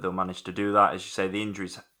likely that they'll manage to do that. As you say, the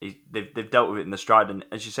injuries, they've dealt with it in the stride. And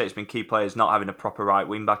as you say, it's been key players not having a proper right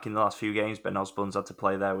wing back in the last few games. Ben Osborne's had to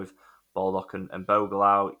play there with Baldock and Bogle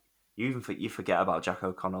out. You forget about Jack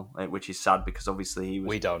O'Connell, which is sad because obviously he was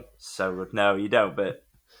We don't. so good. No, you don't. But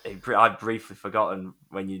I'd briefly forgotten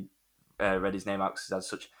when you read his name out because he's had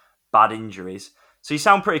such bad injuries. So you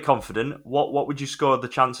sound pretty confident. What would you score the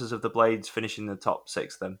chances of the Blades finishing the top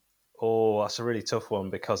 6 then? Oh, that's a really tough one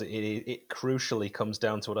because it crucially comes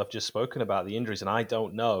down to what I've just spoken about, the injuries. And I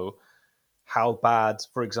don't know how bad,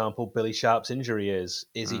 for example, Billy Sharp's injury is.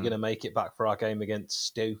 Is he going to make it back for our game against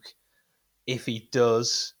Stoke? If he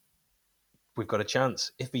does, we've got a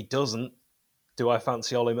chance. If he doesn't, do I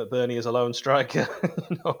fancy Ollie McBurney as a lone striker?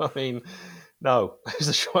 No. Is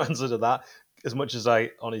the short answer to that. As much as I,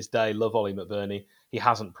 on his day, love Ollie McBurney, he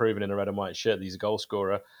hasn't proven in a red and white shirt that he's a goal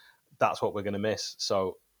scorer. That's what we're going to miss.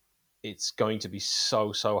 So it's going to be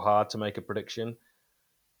so hard to make a prediction.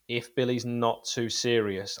 If Billy's not too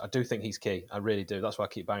serious, I do think he's key. I really do. That's why I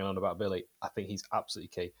keep banging on about Billy. I think he's absolutely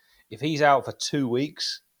key. If he's out for 2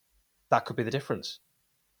 weeks, that could be the difference.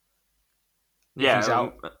 Yeah,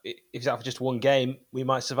 if he's out for just 1 game, we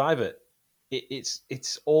might survive it.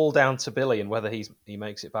 It's all down to Billy and whether he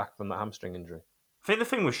makes it back from that hamstring injury. I think the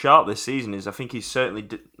thing with Sharp this season is I think he's certainly,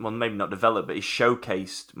 well, maybe not developed, but he's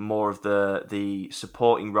showcased more of the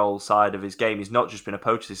supporting role side of his game. He's not just been a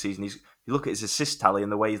poacher this season. You look at his assist tally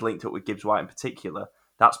and the way he's linked up with Gibbs White in particular.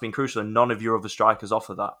 That's been crucial, and none of your other strikers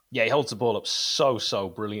offer that. Yeah, he holds the ball up so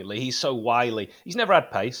brilliantly. He's so wily. He's never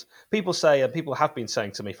had pace. People say, and people have been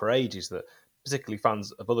saying to me for ages that, particularly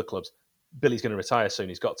fans of other clubs, Billy's going to retire soon.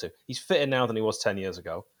 He's got to. He's fitter now than he was 10 years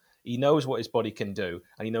ago. He knows what his body can do,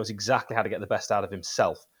 and he knows exactly how to get the best out of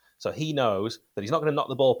himself. So he knows that he's not going to knock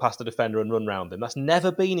the ball past the defender and run round him. That's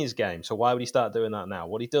never been his game. So why would he start doing that now?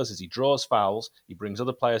 What he does is he draws fouls. He brings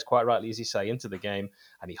other players, quite rightly as you say, into the game,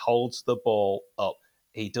 and he holds the ball up.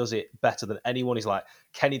 He does it better than anyone. He's like,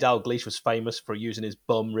 Kenny Dalglish was famous for using his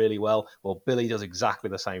bum really well. Well, Billy does exactly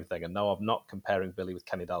the same thing. And no, I'm not comparing Billy with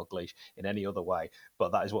Kenny Dalglish in any other way,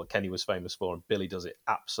 but that is what Kenny was famous for, and Billy does it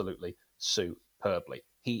absolutely superbly.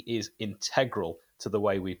 He is integral to the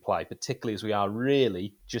way we play, particularly as we are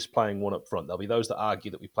really just playing one up front. There'll be those that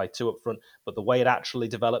argue that we play two up front, but the way it actually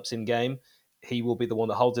develops in game, he will be the one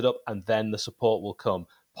that holds it up, and then the support will come.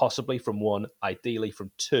 Possibly from one, ideally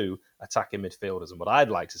from two attacking midfielders. And what I'd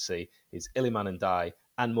like to see is Iliman Ndiaye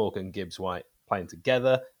and Morgan Gibbs-White playing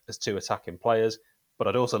together as two attacking players. But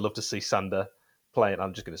I'd also love to see Sander playing,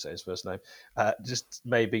 I'm just going to say his first name, just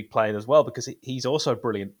maybe playing as well, because he's also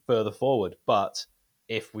brilliant further forward. But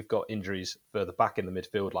if we've got injuries further back in the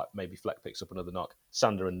midfield, like maybe Fleck picks up another knock,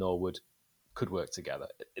 Sander and Norwood could work together.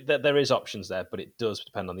 There is options there, but it does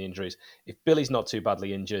depend on the injuries. If Billy's not too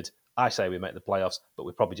badly injured, I say we make the playoffs, but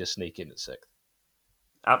we probably just sneak in at 6th.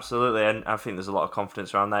 Absolutely, and I think there's a lot of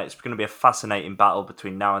confidence around that. It's going to be a fascinating battle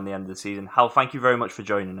between now and the end of the season. Hal, thank you very much for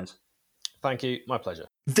joining us. Thank you, my pleasure.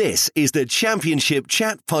 This is the Championship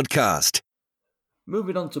Chat Podcast.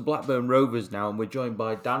 Moving on to Blackburn Rovers now, and we're joined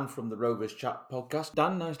by Dan from the Rovers Chat Podcast.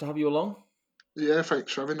 Dan, nice to have you along. Yeah,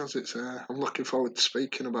 thanks for having us. I'm looking forward to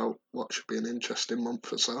speaking about what should be an interesting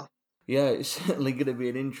month or so. Yeah, it's certainly going to be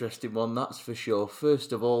an interesting one, that's for sure.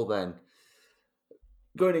 First of all then,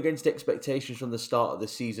 going against expectations from the start of the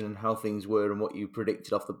season and how things were and what you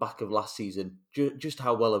predicted off the back of last season, just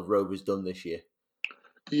how well have Rovers done this year?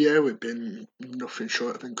 Yeah, we've been nothing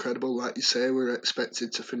short of incredible. Like you say, we were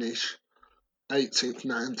expected to finish 18th,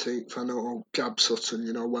 19th. I know Gab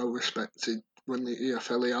Sutton, well respected when the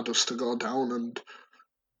EFL had us to go down, and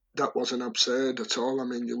that wasn't absurd at all. I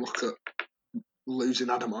mean, you look at losing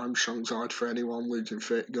Adam Armstrong's hard for anyone, losing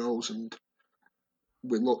 30 goals, and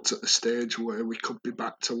we looked at the stage where we could be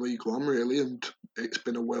back to League One, really, and it's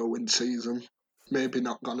been a whirlwind season. Maybe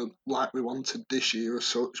not gone like we wanted this year as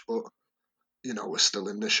such, but, we're still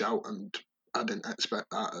in the shout, and I didn't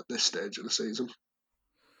expect that at this stage of the season.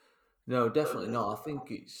 No, definitely not. I think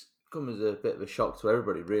it's come as a bit of a shock to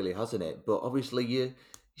everybody, really, hasn't it? But obviously you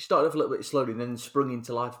started off a little bit slowly and then sprung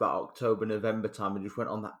into life about October, November time and just went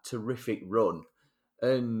on that terrific run.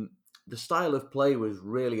 And the style of play was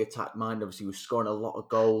really attack-minded. Obviously, we were scoring a lot of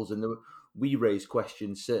goals, and we raised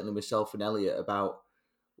questions, certainly myself and Elliot, about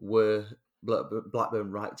were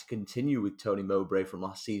Blackburn right to continue with Tony Mowbray from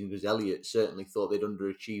last season, because Elliot certainly thought they'd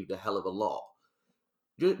underachieved a hell of a lot.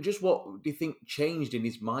 Just what do you think changed in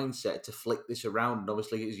his mindset to flick this around? And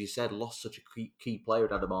obviously, as you said, lost such a key player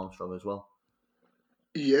at Adam Armstrong as well.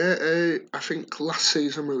 Yeah, I think last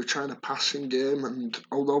season we were trying a passing game, and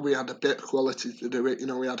although we had a bit of quality to do it,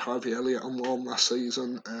 we had Harvey Elliott on loan last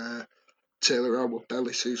season, Taylor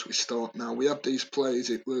Howard-Bellis, who's we start now. We had these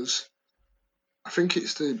plays. I think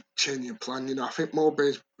it's the change of plan. I think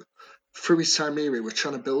Mowbray's, through his time here, we were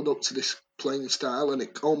trying to build up to this playing style, and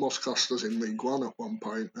it almost cost us in League One at one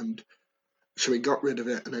point, and so he got rid of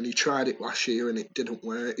it, and then he tried it last year and it didn't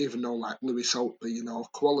work, even though like Lewis Holtby,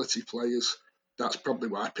 quality players. That's probably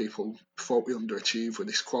why people thought we underachieved with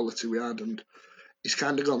this quality we had, and he's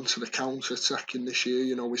kind of gone to the counter-attacking this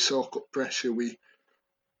year. We soak up pressure, we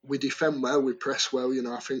defend well, we press well.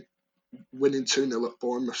 I think winning 2-0 at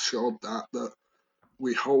Bournemouth showed that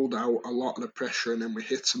we hold out a lot of the pressure and then we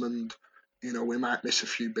hit them, and we might miss a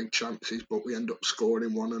few big chances, but we end up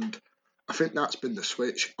scoring one, and I think that's been the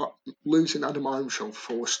switch. Losing Adam Armstrong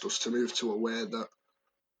forced us to move to a way that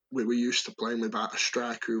we were used to playing without a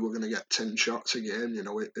striker who were going to get 10 shots a game.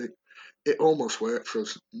 It almost worked for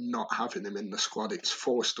us not having him in the squad. It's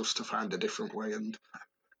forced us to find a different way, and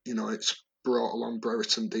it's brought along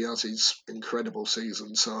Brereton Diaz's incredible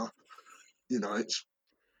season. So it's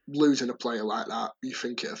losing a player like that, you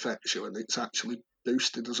think it affects you, and it's actually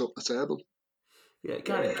boosted us up the table. Yeah, it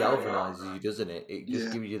kind of galvanises you, doesn't it? It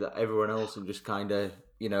just gives you that everyone else and just kind of,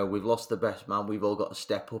 we've lost the best man, we've all got to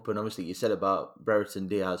step up. And obviously you said about Brereton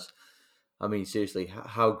Diaz, I mean, seriously,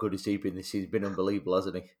 how good has he been this season? He's been unbelievable,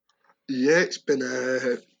 hasn't he? Yeah, it's been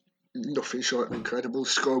nothing short of incredible. He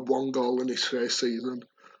scored 1 goal in his first season,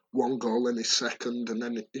 1 goal in his second, and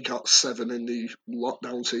then he got 7 in the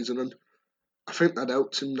lockdown season. And I think that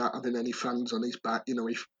helped him not having any fans on his back.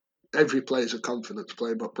 If every player's a confidence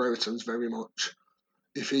player, but Brereton's very much,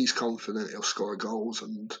 if he's confident, he'll score goals.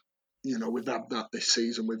 And we've had that this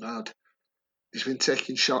season. He's been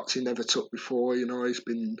taking shots he never took before.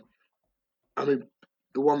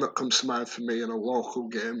 The one that comes to mind for me in a local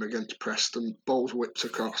game against Preston, balls whipped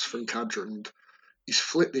across from Cadra, and he's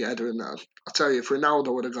flipped the header in that. I tell you, if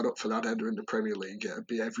Ronaldo would have got up for that header in the Premier League, it'd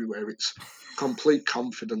be everywhere. It's complete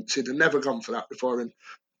confidence. He'd have never gone for that before, and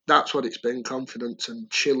that's what it's been, confidence. And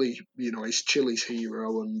Chile, he's Chile's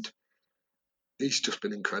hero, and he's just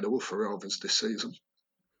been incredible for Rovers this season.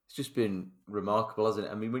 It's just been remarkable, hasn't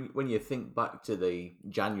it? I mean, when you think back to the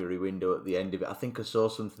January window at the end of it, I think I saw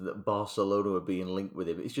something that Barcelona were being linked with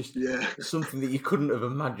him. It's just something that you couldn't have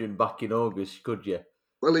imagined back in August, could you?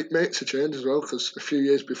 Well, it makes a change as well, because a few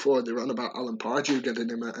years before they ran about Alan Pardew getting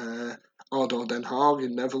him at ADO Den Haag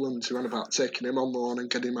in Netherlands. They ran about taking him on loan and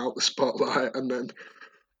getting him out the spotlight, and then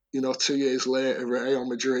 2 years later, Real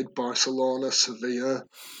Madrid, Barcelona, Sevilla,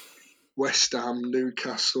 West Ham,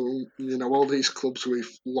 Newcastle, all these clubs with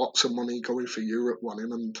lots of money going for Europe want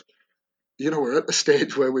him. And, we're at the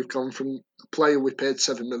stage where we've gone from a player we paid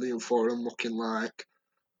 7 million for and looking like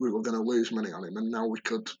we were going to lose money on him. And now we're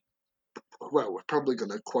probably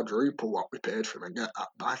going to quadruple what we paid for him and get that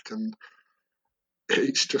back. And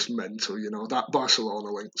it's just mental, That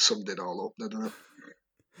Barcelona link summed it all up, didn't it?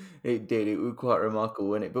 It did. It was quite remarkable,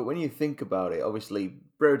 wasn't it? But when you think about it, obviously,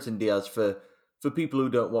 Brereton Diaz, for people who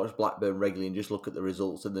don't watch Blackburn regularly and just look at the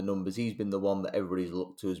results and the numbers, he's been the one that everybody's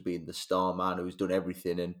looked to as being the star man who's done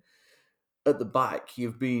everything. And at the back,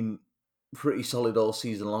 you've been pretty solid all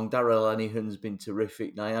season long. Darrell Lenihan's been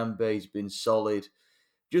terrific. Nyambe's been solid.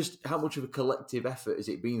 Just how much of a collective effort has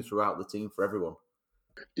it been throughout the team for everyone?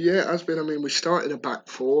 Yeah, it has been. I mean, we started a back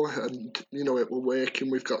four, and it were working.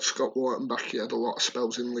 We've got Scott Wharton back. He had a lot of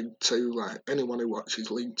spells in League Two. Like anyone who watches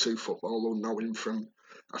League Two football will know him from.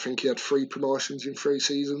 I think he had 3 promotions in 3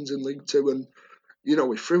 seasons in League Two, and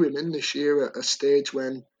we threw him in this year at a stage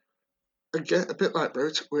when, again, a bit like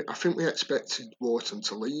Brett, I think we expected Wharton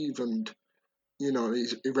to leave, and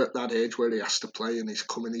he's at that age where he has to play, and he's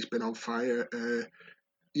coming. He's been on fire.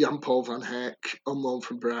 Jan-Paul van Heck, on loan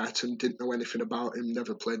from Brighton, didn't know anything about him,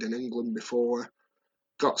 never played in England before.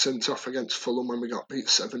 Got sent off against Fulham when we got beat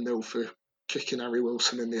 7-0 for kicking Harry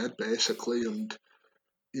Wilson in the head, basically. And,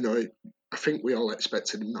 I think we all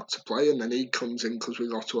expected him not to play. And then he comes in because we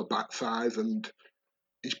got to a back 5. And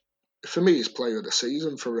for me, he's player of the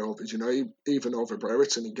season for Rovers. Even over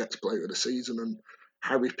Brereton, he gets player of the season. And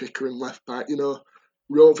Harry Pickering left back.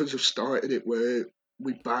 Rovers have started it where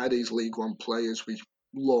we buy these League One players, we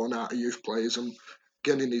loan out of youth players, and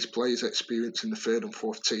getting these players experience in the 3rd and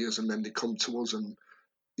 4th tiers, and then they come to us. And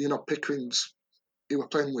Pickering's, he was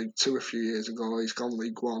playing League Two a few years ago. He's gone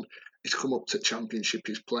League One. He's come up to Championship.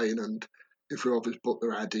 He's playing, and if Rovers put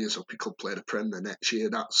their ideas up, he could play the Prem the next year.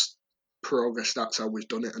 That's progress. That's how we've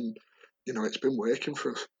done it, and it's been working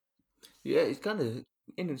for us. Yeah, it's kind of,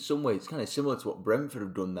 in some ways, it's kind of similar to what Brentford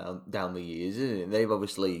have done down the years, isn't it? They've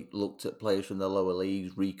obviously looked at players from the lower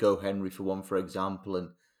leagues, Rico Henry for one, for example, and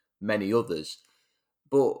many others.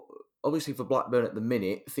 But obviously for Blackburn at the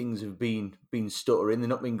minute, things have been stuttering. They've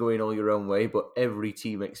not been going all your own way, but every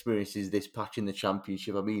team experiences this patch in the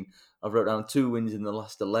Championship. I mean, I've wrote down 2 wins in the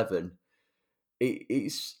last 11.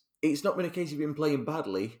 It's not been a case of been playing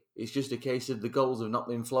badly. It's just a case of the goals have not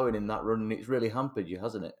been flowing in that run, and it's really hampered you,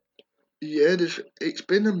 hasn't it? Yeah, it's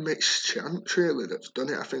been a mixed chance really that's done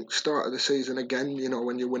it. I think start of the season again,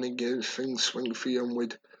 when you're winning games, things swing for you, and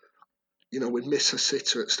we'd miss a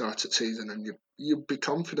sitter at start of the season, and you'd be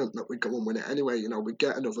confident that we'd go and win it anyway. We'd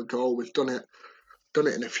get another goal. We've done it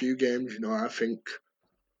in a few games. I think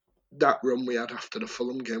that run we had after the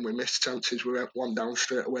Fulham game, we missed chances. We went 1 down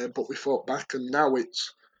straight away, but we fought back, and now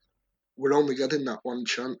we're only getting that one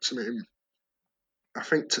chance. I mean, I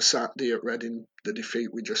think to Saturday at Reading, the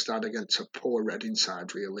defeat we just had against a poor Reading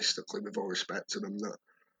side, realistically, with all respect to them, that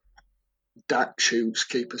Dak shoots,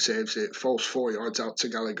 keeper saves it, falls 4 yards out to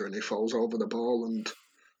Gallagher, and he falls over the ball. And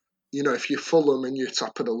if you're Fulham and you're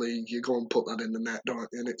top of the league, you go and put that in the net, don't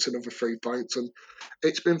you? And it's another 3 points. And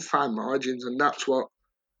it's been fine margins, and that's what,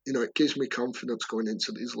 it gives me confidence going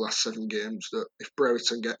into these last 7 games that if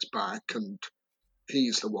Brereton gets back and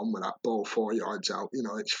he's the one with that ball 4 yards out,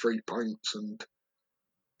 it's 3 points, and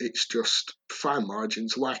it's just fine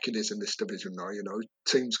margins like it is in this division now.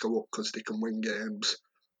 Teams go up because they can win games.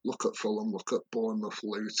 Look at Fulham, look at Bournemouth,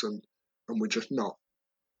 Luton, and we're just not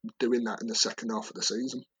doing that in the second half of the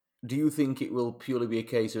season. Do you think it will purely be a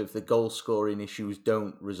case of if the goal scoring issues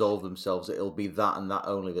don't resolve themselves, it'll be that and that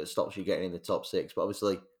only that stops you getting in the top 6? But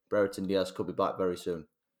obviously, Brereton Diaz could be back very soon.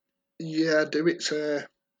 Yeah, it's a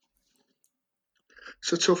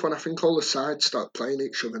tough one. I think all the sides start playing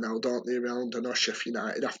each other now, don't they? Around, I know Sheffield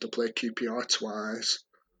United have to play QPR twice.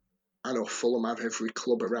 I know Fulham have every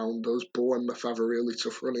club around us. Bournemouth have a really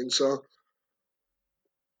tough run in. So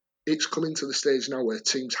it's coming to the stage now where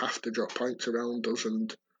teams have to drop points around us,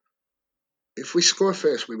 and if we score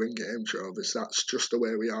first, we win games, Rovers. That's just the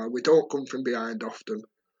way we are. We don't come from behind often,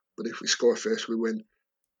 but if we score first, we win.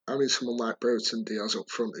 Having someone like Brereton Diaz up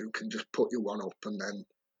front who can just put you one up and then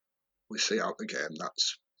we see out the game,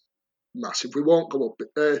 that's massive. We won't go up.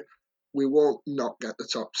 We won't not get the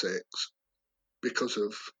top 6 because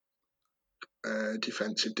of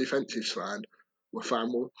defensive. Defensive's fine. We're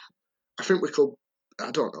fine. I think we could. I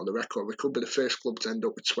don't know the record. We could be the first club to end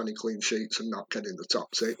up with 20 clean sheets and not get in the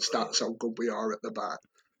top 6. That's how good we are at the back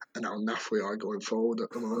and how naff we are going forward at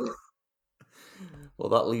the moment. Well,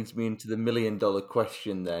 that leads me into the $1 million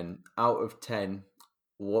question then. Out of 10,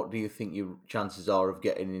 what do you think your chances are of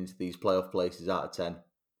getting into these playoff places out of 10?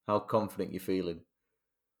 How confident you feeling?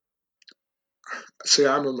 See,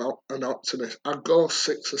 I'm an optimist. I'd go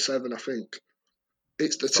 6 or 7, I think.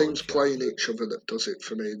 It's the Solid teams shot. playing each other that does it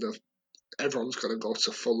for me. Everyone's got to go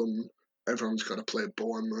to Fulham. Everyone's got to play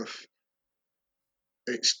Bournemouth.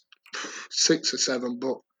 It's 6 or 7,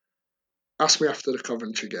 but ask me after the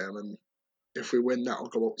Coventry game, and if we win, that'll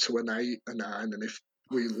go up to an 8, a 9, and if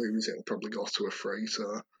we lose, it'll probably go to a 3.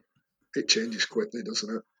 So it changes quickly,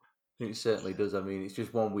 doesn't it? It certainly does. I mean, it's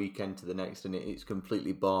just one weekend to the next, and it's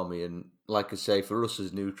completely balmy. And like I say, for us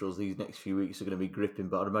as neutrals, these next few weeks are going to be gripping.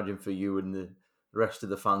 But I'd imagine for you and the rest of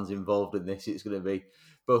the fans involved in this, it's going to be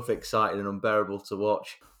both exciting and unbearable to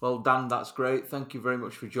watch. Well, Dan, that's great. Thank you very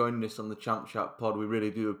much for joining us on the Champ Chat pod. We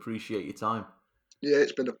really do appreciate your time. Yeah,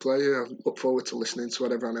 it's been a pleasure. I look forward to listening to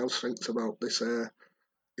what everyone else thinks about this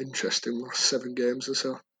interesting last 7 games or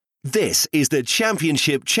so. This is the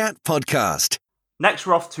Championship Chat podcast. Next,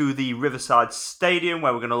 we're off to the Riverside Stadium,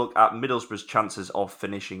 where we're going to look at Middlesbrough's chances of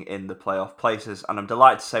finishing in the playoff places. And I'm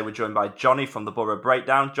delighted to say we're joined by Johnny from the Borough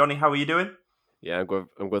Breakdown. Johnny, how are you doing? Yeah, I'm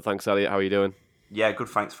good. Thanks, Elliot. How are you doing? Yeah, good,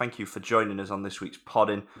 thanks. Thank you for joining us on this week's pod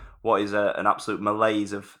in what is an absolute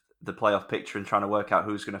malaise of the playoff picture and trying to work out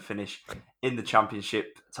who's going to finish in the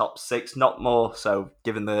Championship top 6. Not more so,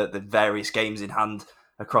 given the various games in hand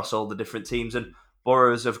across all the different teams. And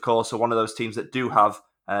Boroughs, of course, are one of those teams that do have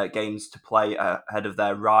games to play ahead of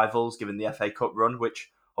their rivals, given the FA Cup run,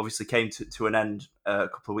 which obviously came to an end a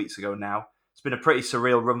couple of weeks ago now. It's been a pretty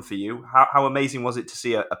surreal run for you. How amazing was it to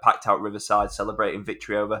see a packed-out Riverside celebrating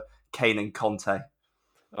victory over Kane and Conte?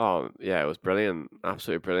 Oh, yeah, it was brilliant.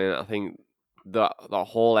 Absolutely brilliant. I think that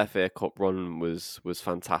whole FA Cup run was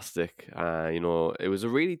fantastic. It was a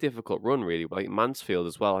really difficult run, really. Like Mansfield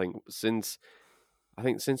as well. I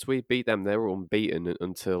think since we beat them, they were unbeaten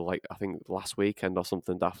until I think last weekend or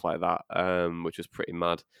something daft like that, which was pretty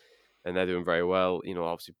mad. And they're doing very well.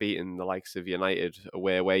 Obviously beating the likes of United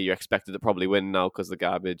away where you're expected to probably win now because of the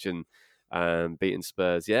garbage, and beating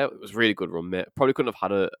Spurs. Yeah, it was a really good run, mate. Probably couldn't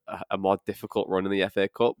have had a more difficult run in the FA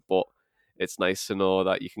Cup, but it's nice to know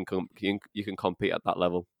that you can compete at that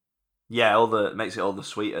level. Yeah, makes it all the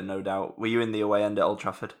sweeter, no doubt. Were you in the away end at Old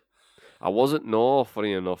Trafford? I wasn't, no,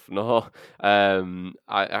 funny enough, no. I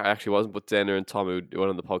actually wasn't, but Dana and Tom, who went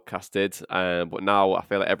on the podcast, did. But now I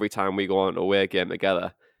feel like every time we go on an away game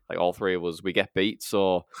together, like all three of us, we get beat.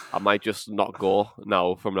 So I might just not go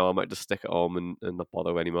now. From now, I might just stick at home and not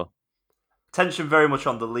bother anymore. Tension very much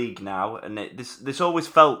on the league now, and this always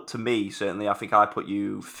felt to me, certainly, I think I put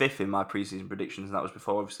you 5th in my preseason predictions, and that was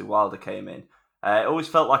before obviously Wilder came in. It always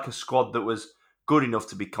felt like a squad that was good enough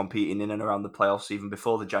to be competing in and around the playoffs even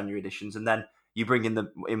before the January editions, and then you bring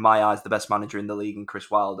in my eyes, the best manager in the league in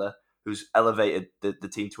Chris Wilder, who's elevated the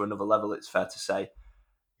team to another level, it's fair to say.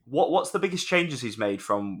 What's the biggest changes he's made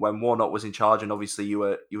from when Warnock was in charge, and obviously you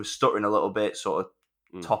were stuttering a little bit, sort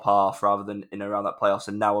of top half rather than in and around that playoffs,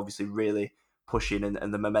 and now obviously really pushing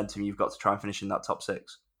and the momentum you've got to try and finish in that top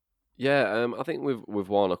 6? Yeah, I think with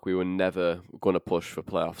Warnock, we were never going to push for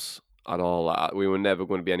playoffs at all. We were never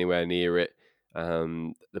going to be anywhere near it.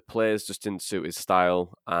 The players just didn't suit his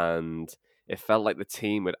style, and it felt like the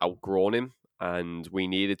team had outgrown him, and we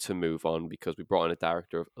needed to move on because we brought in a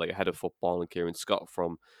director, like a head of football, and Kieran Scott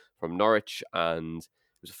from Norwich, and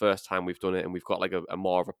it was the first time we've done it, and we've got like a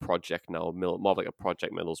more of a project now, more like a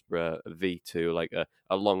project Middlesbrough V2, like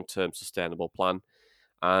a long-term sustainable plan.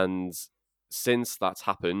 And since that's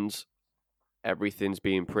happened, everything's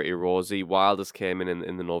been pretty rosy. Wilders came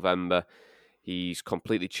in the November. He's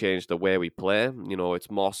completely changed the way we play. You know,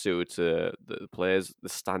 it's more suited to the players. The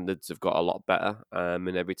standards have got a lot better. And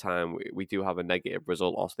every time we do have a negative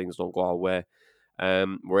result or things don't go our way,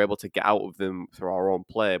 we're able to get out of them through our own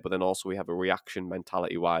play. But then also we have a reaction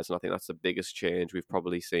mentality-wise. And I think that's the biggest change we've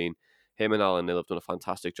probably seen. Him and Alan Neil have done a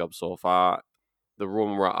fantastic job so far. The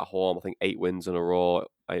run we're at home, I think 8 wins in a row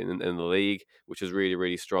in the league, which is really,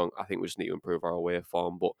 really strong. I think we just need to improve our away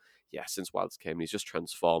form. But yeah, since Wilds came, he's just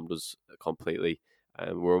transformed us completely.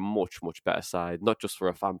 We're a much, much better side, not just for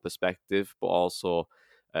a fan perspective, but also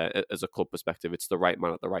as a club perspective. It's the right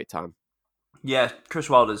man at the right time. Yeah, Chris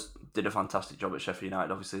Wilders did a fantastic job at Sheffield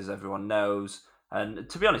United, obviously, as everyone knows. And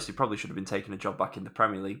to be honest, he probably should have been taking a job back in the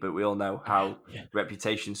Premier League, but we all know how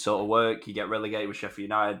reputations sort of work. You get relegated with Sheffield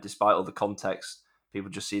United, despite all the context. People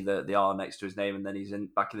just see the R next to his name, and then he's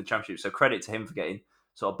back in the Championship. So credit to him for getting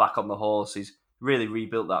sort of back on the horse. He's really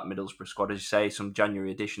rebuilt that Middlesbrough squad, as you say, some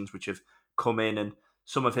January additions which have come in, and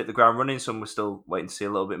some have hit the ground running, some we're still waiting to see a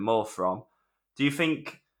little bit more from. Do you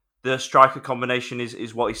think the striker combination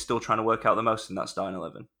is what he's still trying to work out the most in that starting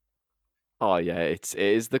 11? Oh yeah, it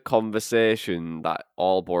is the conversation that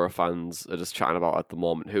all Borough fans are just chatting about at the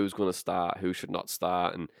moment. Who's going to start? Who should not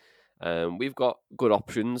start? And we've got good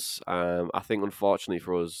options. I think, unfortunately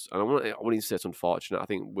for us, and I wouldn't even say it's unfortunate. I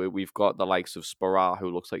think we've got the likes of Sporar, who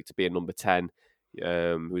looks like to be a number 10,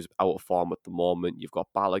 who's out of form at the moment. You've got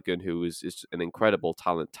Balogun, who is an incredible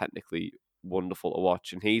talent, technically wonderful to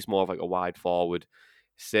watch, and he's more of like a wide forward.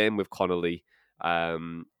 Same with Connolly.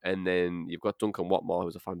 And then you've got Duncan Watmore,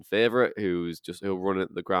 who's a fan favourite, who'll run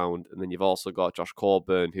at the ground. And then you've also got Josh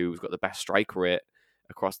Coburn, who's got the best strike rate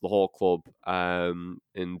across the whole club.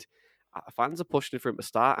 And fans are pushing for him to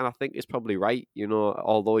start, and I think it's probably right. You know,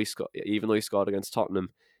 even though he scored against Tottenham,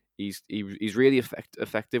 he's really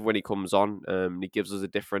effective when he comes on. He gives us a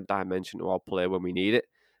different dimension to our play when we need it.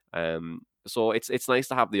 So it's nice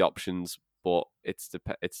to have the options, but I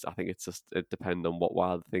think it's just it depends on what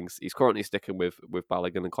Wild thinks. He's currently sticking with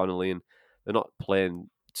Balogun and Connolly, and they're not playing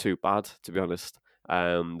too bad, to be honest.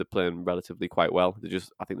 They're playing relatively quite well.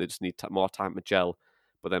 I think they just need more time to gel.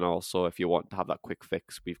 But then also, if you want to have that quick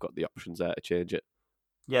fix, we've got the options there to change it.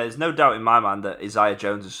 Yeah, there's no doubt in my mind that Isaiah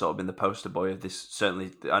Jones has sort of been the poster boy of this.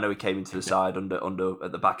 Certainly, I know he came into the side under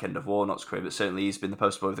at the back end of Warnock's career, but certainly he's been the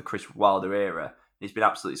poster boy of the Chris Wilder era. He's been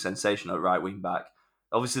absolutely sensational at right wing back.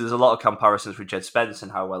 Obviously, there's a lot of comparisons with Jed Spence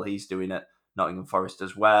and how well he's doing at Nottingham Forest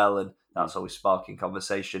as well, and that's always sparking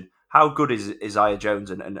conversation. How good is Isaiah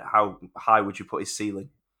Jones, and how high would you put his ceiling?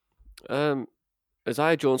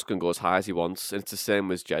 Isaiah Jones can go as high as he wants, and it's the same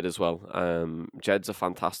with Jed as well. Jed's a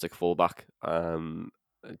fantastic fullback, and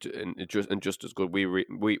just as good. We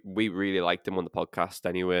really liked him on the podcast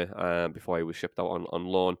anyway. Before he was shipped out on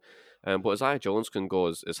loan. But Isaiah Jones can go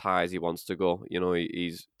as high as he wants to go. You know,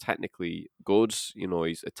 he's technically good. You know,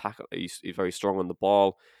 he's very strong on the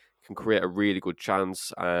ball. Can create a really good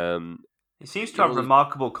chance. He seems to have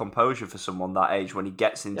remarkable composure for someone that age when he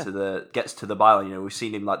gets into the byline. You know, we've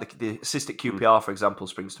seen him like the assist at QPR, for example,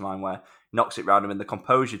 springs to mind, where he knocks it round him, and the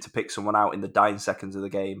composure to pick someone out in the dying seconds of the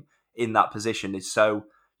game in that position is so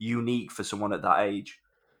unique for someone at that age.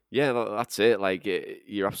 Yeah, that's it. Like,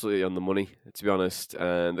 you're absolutely on the money, to be honest.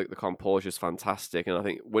 The composure is fantastic, and I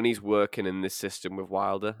think when he's working in this system with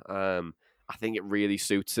Wilder, I think it really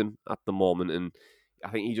suits him at the moment, and I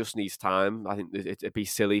think he just needs time. I think it'd be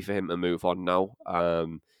silly for him to move on now.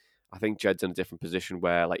 I think Jed's in a different position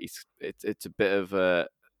where like it's a bit of a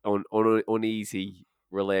uneasy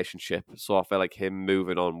relationship. So I feel like him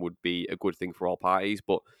moving on would be a good thing for all parties.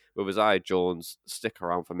 But with Isaiah Jones, stick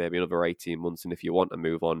around for maybe another 18 months, and if you want to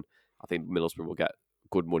move on, I think Middlesbrough will get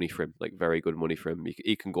good money for him, like very good money for him.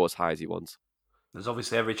 He can go as high as he wants. There's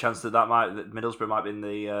obviously every chance that Middlesbrough might be in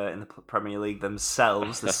the Premier League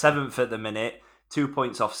themselves. The 7th at the minute. 2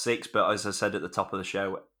 points off 6, but as I said at the top of the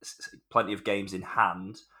show, plenty of games in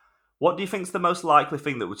hand. What do you think is the most likely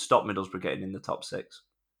thing that would stop Middlesbrough getting in the top 6?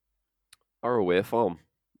 Our away form.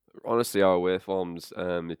 Honestly, our away forms.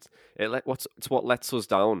 It's what lets us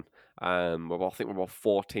down. I think we're about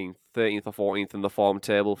 13th or 14th in the form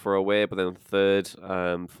table for away, but then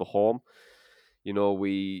 3rd for home. You know,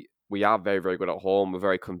 we are very, very good at home. We're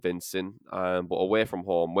very convincing. But away from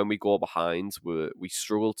home, when we go behind, we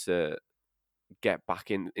struggle to get back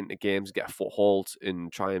into games, get a foothold, and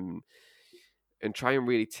try and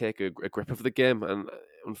really take a grip of the game. And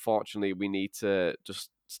unfortunately, we need to just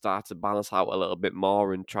start to balance out a little bit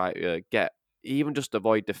more and try to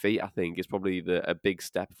avoid defeat. I think is probably a big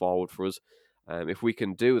step forward for us. If we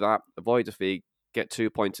can do that, avoid defeat, get 2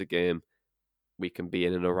 points a game, we can be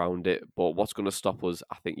in and around it. But what's going to stop us?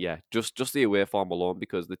 I think, just the away form alone,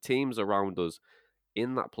 because the teams around us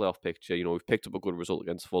in that playoff picture. We've picked up a good result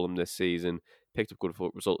against Fulham this season, picked up a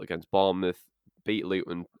good result against Bournemouth, beat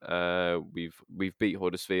Luton, we've beat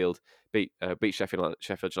Huddersfield, beat Sheffield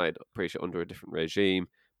United, pretty sure under a different regime.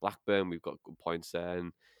 Blackburn, we've got good points there,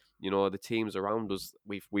 and the teams around us,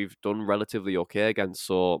 we've done relatively okay against.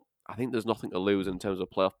 So I think there's nothing to lose in terms of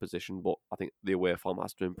playoff position, but I think the away form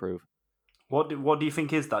has to improve. What do you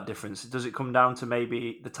think is that difference? Does it come down to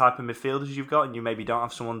maybe the type of midfielders you've got, and you maybe don't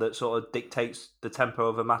have someone that sort of dictates the tempo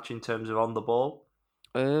of a match in terms of on the ball?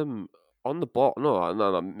 On the ball, no.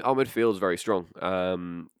 Our midfield is very strong.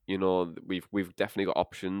 We've definitely got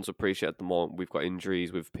options. Appreciate at the moment we've got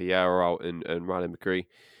injuries with Pierre out and Riley McCree.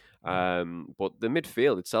 But the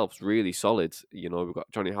midfield itself is really solid. We've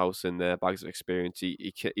got Johnny House in there, bags of experience.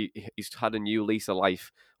 He's had a new lease of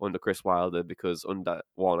life under Chris Wilder, because under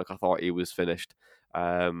Warnock I thought he was finished.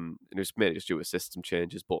 And it was mainly just due to system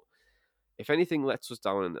changes. But if anything lets us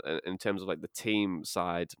down in terms of like the team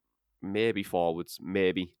side, maybe forwards,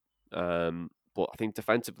 maybe. But I think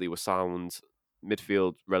defensively we're sound.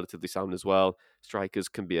 Midfield relatively sound as well. Strikers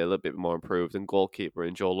can be a little bit more improved, and goalkeeper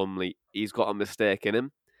in Joe Lumley, he's got a mistake in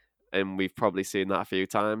him, and we've probably seen that a few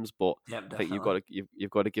times. But Yep, I think you've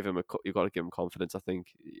got to give him confidence. I think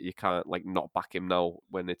you can't like not back him now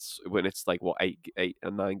when it's like what 8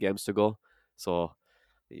 and 9 games to go. So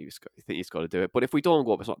I think he's got to do it. But if we don't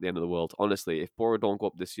go up, it's not the end of the world. Honestly, if Borough don't go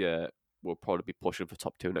up this year, we'll probably be pushing for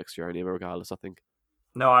top 2 next year anyway, regardless, I think.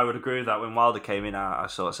 No, I would agree with that. When Wilder came in, I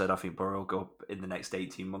sort of said I think Borough will go up in the next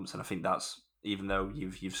 18 months, and I think that's, even though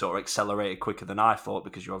you've sort of accelerated quicker than I thought,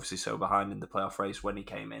 because you're obviously so behind in the playoff race when he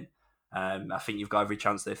came in. I think you've got every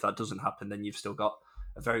chance that if that doesn't happen, then you've still got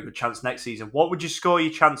a very good chance next season. What would you score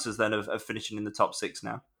your chances then of finishing in the top 6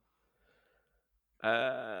 now?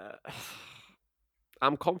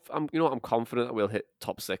 I'm confident that we'll hit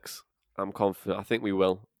top 6. I'm confident. I think we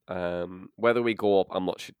will. Whether we go up, I'm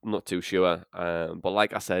not too sure. But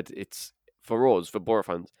like I said, it's for us, for Borough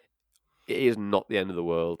fans, it is not the end of the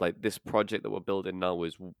world. Like, this project that we're building now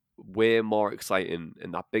is way more exciting,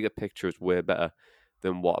 and that bigger picture is way better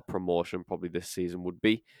than what a promotion probably this season would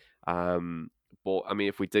be. But I mean,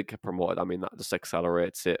 if we did get promoted, I mean that just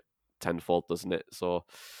accelerates it tenfold, doesn't it? So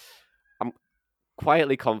I'm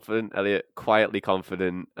quietly confident, Elliot. Quietly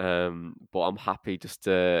confident. But I'm happy just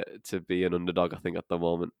to be an underdog, I think, at the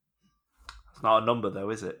moment. It's not a number though,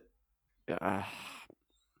 is it? Yeah.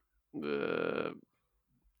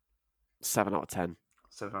 7 out of 10.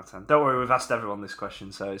 7 out of 10. Don't worry, we've asked everyone this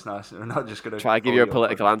question, so it's nice. We're not just going to try to give you a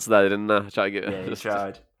political answer there, didn't I? Yeah, you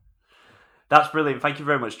tried. That's brilliant. Thank you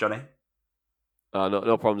very much, Johnny.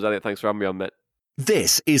 No problems, Elliot. Thanks for having me on, mate.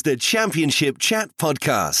 This is the Championship Chat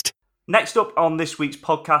Podcast. Next up on this week's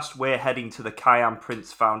podcast, we're heading to the Kyan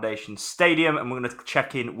Prince Foundation Stadium, and we're going to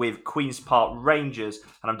check in with Queen's Park Rangers.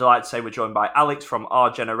 And I'm delighted to say we're joined by Alex from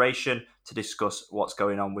Our Generation to discuss what's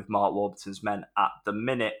going on with Mark Warburton's men at the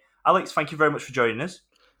minute. Alex, thank you very much for joining us.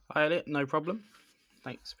 Hi, Elliot. No problem.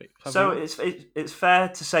 Thanks. So it's fair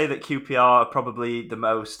to say that QPR are probably the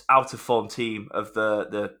most out of form team of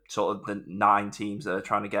the sort of the 9 teams that are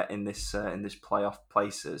trying to get in this playoff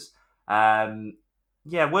places.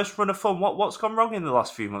 Worst run of form. What's gone wrong in the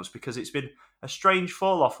last few months? Because it's been a strange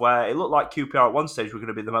fall off where it looked like QPR at one stage were going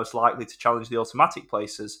to be the most likely to challenge the automatic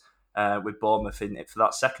places with Bournemouth in it for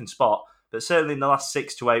that second spot. But certainly in the last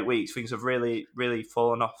 6 to 8 weeks, things have really, really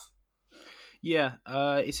fallen off. Yeah,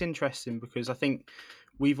 it's interesting because I think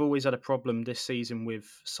we've always had a problem this season with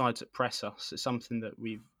sides that press us. It's something that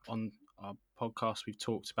we've, on our podcast, we've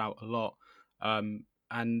talked about a lot.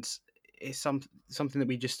 And it's something that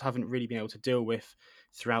we just haven't really been able to deal with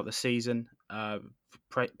throughout the season.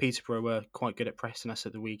 Peterborough were quite good at pressing us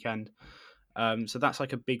at the weekend. So that's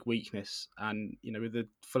like a big weakness. And, with the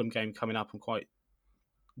Fulham game coming up and quite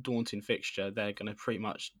daunting fixture, they're going to pretty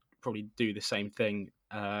much probably do the same thing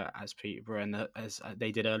as Peterborough and as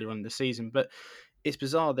they did earlier on in the season. But it's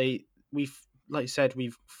bizarre. We've like you said,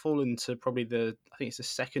 we've fallen to probably I think it's the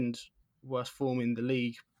second worst form in the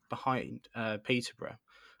league behind Peterborough,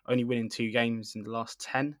 only winning 2 games in the last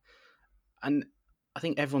 10. And I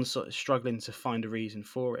think everyone's sort of struggling to find a reason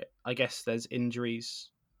for it. I guess there's injuries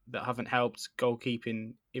that haven't helped,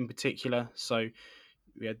 goalkeeping in particular. So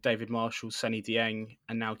we had David Marshall, Senny Dieng,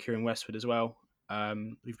 and now Kieran Westwood as well.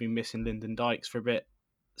 We've been missing Lyndon Dykes for a bit.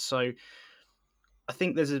 So I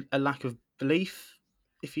think there's a lack of belief.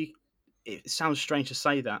 It sounds strange to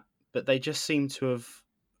say that, but they just seem to have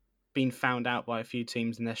been found out by a few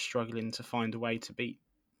teams and they're struggling to find a way to beat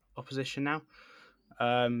opposition now.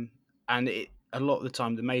 And a lot of the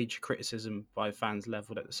time, the major criticism by fans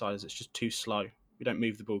levelled at the side is it's just too slow. We don't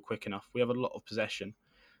move the ball quick enough. We have a lot of possession,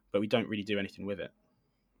 but we don't really do anything with it.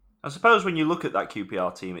 I suppose when you look at that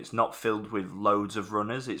QPR team, it's not filled with loads of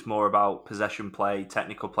runners. It's more about possession play,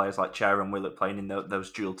 technical players like Chair and Willett playing in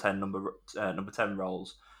those dual 10 number 10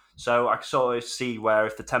 roles. So I sort of see where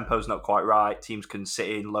if the tempo's not quite right, teams can sit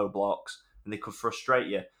in low blocks and they could frustrate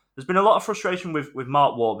you. There's been a lot of frustration with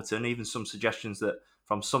Mark Warburton, even some suggestions that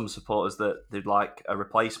from some supporters that they'd like a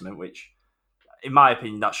replacement, which in my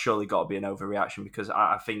opinion, that's surely got to be an overreaction because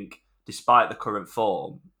I think despite the current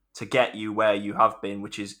form, to get you where you have been,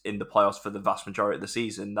 which is in the playoffs for the vast majority of the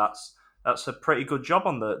season, that's a pretty good job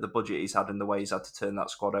on the budget he's had and the way he's had to turn that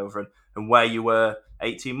squad over and where you were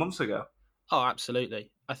 18 months ago. Oh,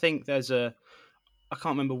 absolutely. I think I can't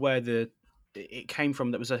remember where it came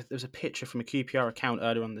from. There was a picture from a QPR account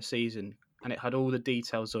earlier on the season, and it had all the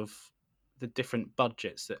details of the different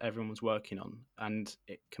budgets that everyone was working on, and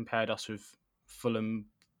it compared us with Fulham,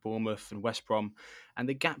 Bournemouth, and West Brom, and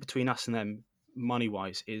the gap between us and them,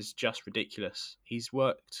 money-wise, is just ridiculous. He's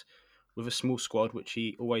worked with a small squad, which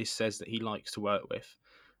he always says that he likes to work with.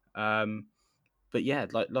 But yeah,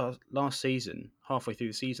 like last season, halfway through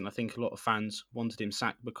the season, I think a lot of fans wanted him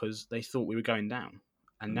sacked because they thought we were going down,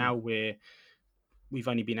 and now we've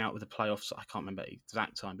only been out with the playoffs. I can't remember the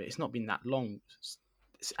exact time, but it's not been that long.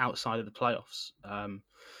 It's outside of the playoffs,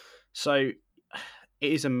 so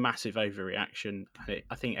it is a massive overreaction.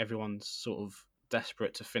 I think everyone's sort of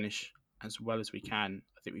desperate to finish as well as we can.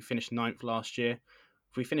 I think we finished 9th last year.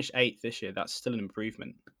 If we finish 8th this year, that's still an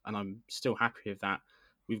improvement, and I'm still happy with that.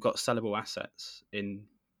 We've got sellable assets in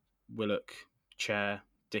Willock, Chair,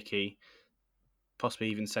 Dickey, possibly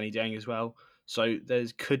even Senny Dieng as well. So there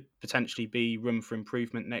could potentially be room for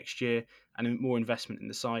improvement next year and more investment in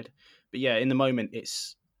the side. But yeah, in the moment,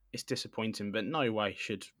 it's disappointing, but no way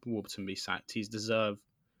should Warburton be sacked. He's deserved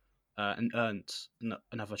and earned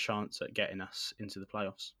another chance at getting us into the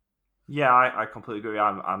playoffs. Yeah, I completely agree.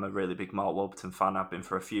 I'm a really big Mark Warburton fan. I've been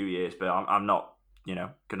for a few years, but I'm not,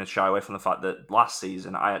 going to shy away from the fact that last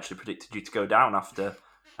season I actually predicted you to go down after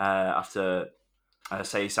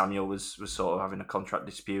say Samuel was sort of having a contract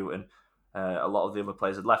dispute and a lot of the other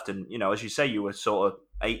players had left. And as you say, you were sort of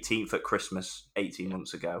 18th at Christmas 18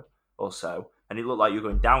 months ago or so, and it looked like you were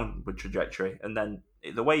going downward trajectory. And then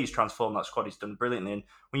the way he's transformed that squad, he's done brilliantly. And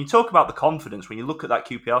when you talk about the confidence, when you look at that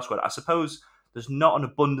QPR squad, I suppose there's not an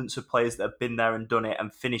abundance of players that have been there and done it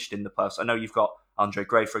and finished in the playoffs. I know you've got Andre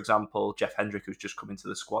Gray, for example, Jeff Hendrick, who's just come into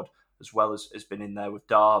the squad, as well as has been in there with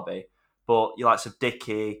Derby. But you likes of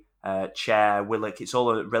Dickey, Chair, Willock, it's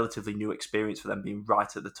all a relatively new experience for them being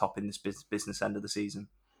right at the top in this business end of the season.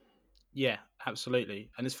 Yeah, absolutely.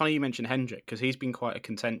 And it's funny you mentioned Hendrick because he's been quite a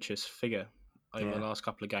contentious figure over the last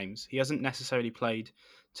couple of games. He hasn't necessarily played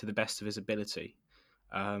to the best of his ability.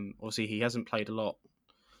 Obviously, he hasn't played a lot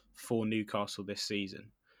for Newcastle this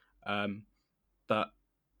season. But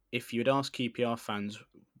if you would ask QPR fans,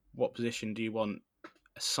 what position do you want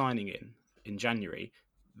a signing in January,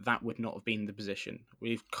 that would not have been the position.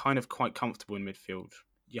 We're kind of quite comfortable in midfield.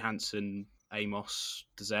 Johansson, Amos,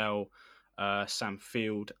 Dazelle, Sam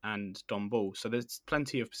Field and Don Ball. So there's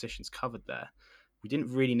plenty of positions covered there. We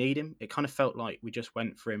didn't really need him. It kind of felt like we just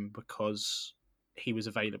went for him because he was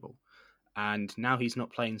available. And now he's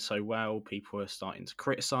not playing so well. People are starting to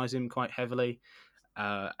criticise him quite heavily.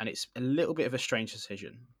 And it's a little bit of a strange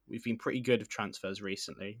decision. We've been pretty good with transfers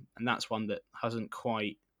recently. And that's one that hasn't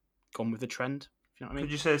quite gone with the trend. You know what I mean?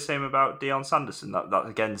 Could you say the same about Dion Sanderson? That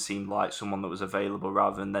again seemed like someone that was available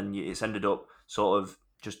rather than then it's ended up sort of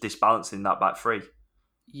just disbalancing that back three.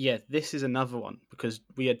 Yeah, this is another one because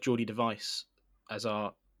we had Jordy Device as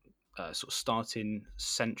our sort of starting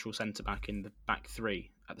central centre-back in the back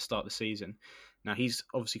three at the start of the season. Now, he's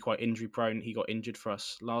obviously quite injury-prone. He got injured for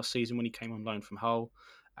us last season when he came on loan from Hull,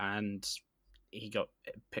 and he got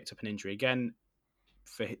picked up an injury again,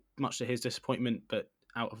 for much to his disappointment, but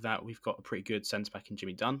out of that, we've got a pretty good centre-back in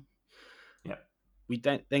Jimmy Dunn. Yeah. We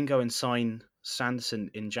then go and sign Sanderson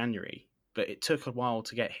in January, but it took a while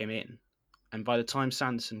to get him in. And by the time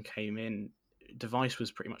Sanderson came in, Device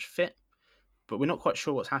was pretty much fit, but we're not quite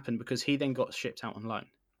sure what's happened because he then got shipped out on loan.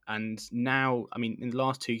 And now, I mean, in the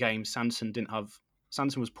last two games, Sanderson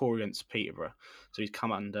was poor against Peterborough, so he's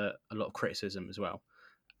come under a lot of criticism as well.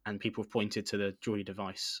 And people have pointed to the Jordy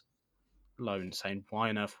Device loan, saying, why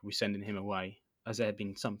on earth are we sending him away? Has there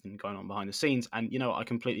been something going on behind the scenes? And, I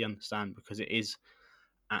completely understand because it is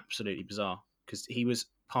absolutely bizarre because he was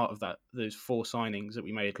part of those four signings that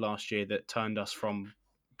we made last year that turned us from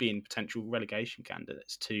being potential relegation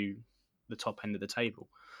candidates to the top end of the table.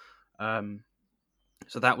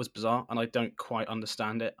 So that was bizarre, and I don't quite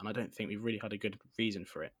understand it, and I don't think we really had a good reason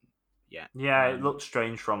for it. yet. Yeah, it looks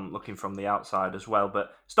strange from looking from the outside as well,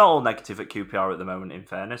 but it's not all negative at QPR at the moment, in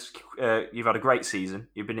fairness. You've had a great season.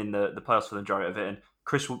 You've been in the playoffs for the majority of it, and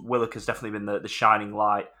Chris Willock has definitely been the shining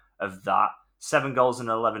light of that. 7 goals and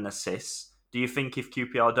 11 assists. Do you think if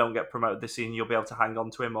QPR don't get promoted this season, you'll be able to hang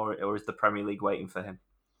on to him, or is the Premier League waiting for him?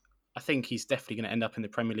 I think he's definitely going to end up in the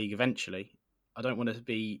Premier League eventually. I don't want to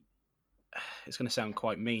be... It's going to sound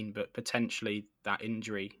quite mean, but potentially that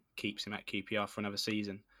injury keeps him at QPR for another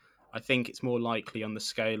season. I think it's more likely on the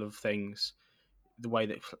scale of things, the way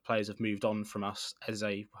that players have moved on from us as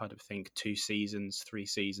I think 2 seasons, 3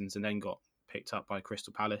 seasons, and then got picked up by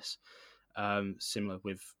Crystal Palace. Similar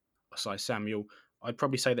with Osai Samuel. I'd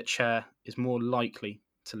probably say that Chair is more likely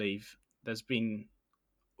to leave. There's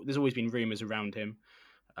always been rumours around him.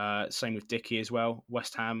 Same with Dickey as well.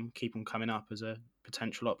 West Ham keep on coming up as a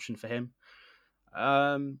potential option for him.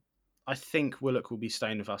 I think Willock will be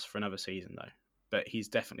staying with us for another season though, but he's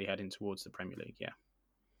definitely heading towards the Premier League.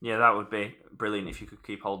 Yeah, that would be brilliant if you could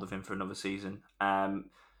keep hold of him for another season.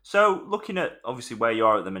 So looking at obviously where you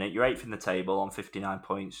are at the minute, you're 8th in the table on 59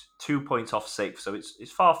 points, 2 points off 6th, so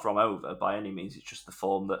it's far from over by any means. It's just the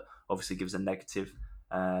form that obviously gives a negative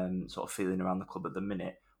sort of feeling around the club at the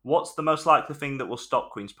minute. What's the most likely thing that will stop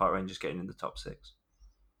Queen's Park Rangers getting in the top 6?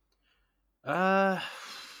 Well,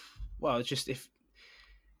 it's just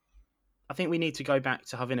I think we need to go back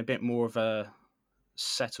to having a bit more of a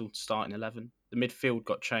settled starting 11. The midfield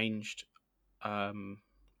got changed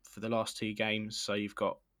for the last 2 games, so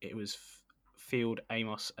it was Field,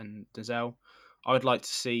 Amos, and Dazelle. I would like to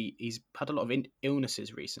see. He's had a lot of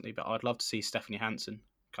illnesses recently, but I'd love to see Stefan Johansson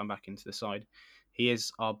come back into the side. He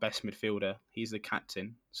is our best midfielder. He's the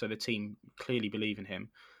captain, so the team clearly believe in him,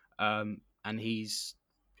 and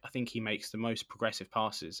I think he makes the most progressive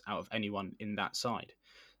passes out of anyone in that side.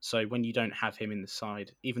 So when you don't have him in the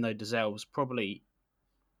side, even though Dazelle's probably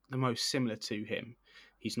the most similar to him,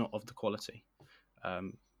 he's not of the quality.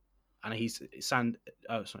 And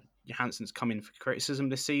Johansson's come in for criticism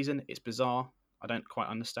this season. It's bizarre. I don't quite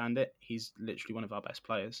understand it. He's literally one of our best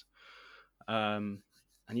players. And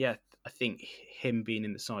yeah, I think him being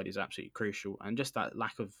in the side is absolutely crucial. And just that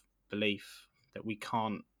lack of belief that we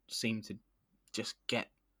can't seem to just get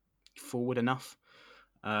forward enough.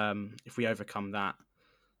 If we overcome that,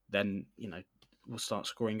 then we'll start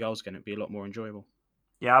scoring goals again. It'll be a lot more enjoyable.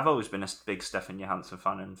 Yeah, I've always been a big Stefan Johansson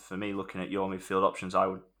fan, and for me, looking at your midfield options, I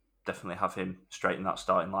would definitely have him straight in that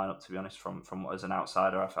starting lineup. To be honest, from as an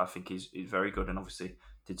outsider, I think he's very good, and obviously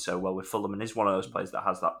did so well with Fulham, and is one of those players that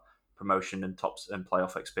has that promotion and tops and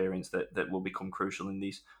playoff experience that will become crucial in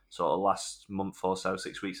these sort of last month or so,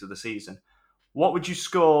 6 weeks of the season. What would you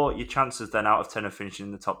score your chances then out of 10 of finishing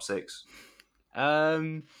in the top 6?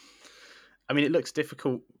 It looks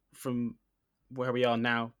difficult from where we are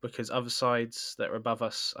now because other sides that are above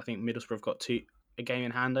us, I think Middlesbrough have got a game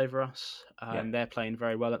in hand over us, and they're playing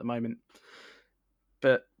very well at the moment.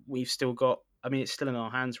 But we've still got, it's still in our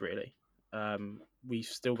hands really. We've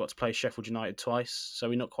still got to play Sheffield United twice, so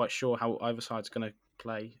we're not quite sure how either side's going to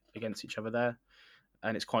play against each other there.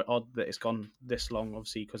 And it's quite odd that it's gone this long,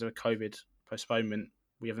 obviously, because of a COVID postponement,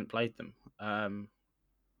 we haven't played them.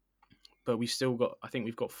 But we've still got, I think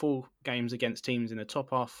we've got 4 games against teams in the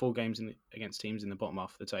top half, 4 games against teams in the bottom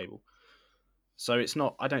half of the table. So it's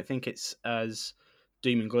not, I don't think it's as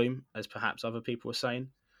doom and gloom as perhaps other people are saying.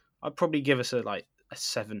 I'd probably give us a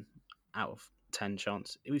 7 out of 10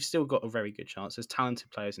 chance. We've still got a very good chance. There's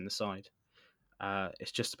talented players in the side.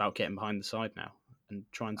 It's just about getting behind the side now and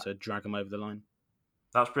trying to drag them over the line.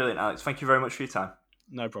 That's brilliant, Alex. Thank you very much for your time.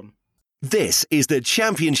 No problem. This is the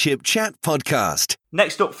Championship Chat Podcast.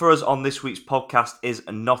 Next up for us on this week's podcast is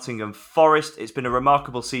Nottingham Forest. It's been a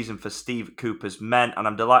remarkable season for Steve Cooper's men, and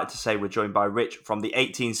I'm delighted to say we're joined by Rich from the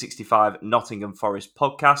 1865 Nottingham Forest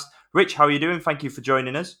podcast. Rich, how are you doing? Thank you for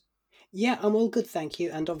joining us. Yeah, I'm all good, thank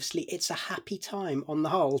you. And obviously, it's a happy time on the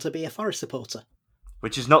whole to be a Forest supporter.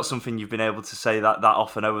 Which is not something you've been able to say that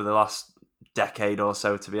often over the last decade or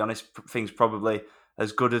so, to be honest. Things probably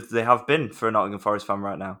as good as they have been for a Nottingham Forest fan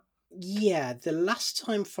right now. Yeah, the last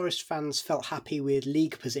time Forest fans felt happy with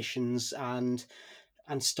league positions and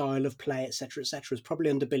style of play, etc., was probably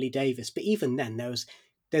under Billy Davies. But even then,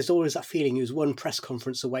 there's always that feeling he was one press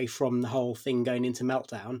conference away from the whole thing going into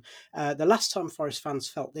meltdown. The last time Forest fans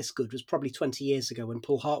felt this good was probably 20 years ago when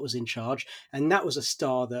Paul Hart was in charge, and that was a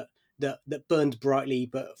star that burned brightly,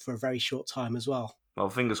 but for a very short time as well. Well,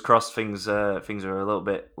 fingers crossed, things are a little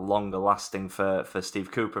bit longer lasting for Steve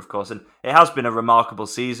Cooper, of course. And it has been a remarkable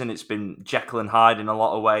season. It's been Jekyll and Hyde in a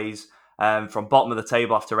lot of ways, from bottom of the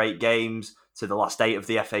table after 8 games to the last 8 of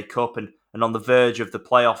the FA Cup and on the verge of the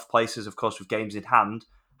playoff places, of course, with games in hand.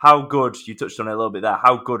 how good, you touched on it a little bit there,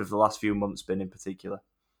 how good have the last few months been in particular?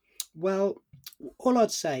 Well, all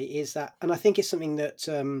I'd say is that, and I think it's something that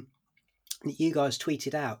you guys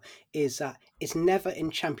tweeted out, is that it's never in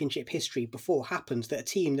Championship history before happened that a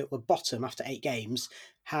team that were bottom after 8 games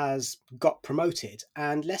has got promoted.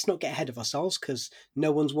 And let's not get ahead of ourselves, because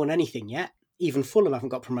no one's won anything yet. Even Fulham haven't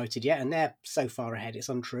got promoted yet, and they're so far ahead, it's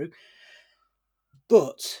untrue.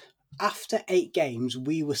 But after 8 games,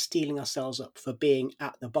 we were steeling ourselves up for being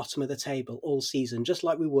at the bottom of the table all season, just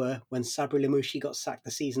like we were when Sabri Lamouchi got sacked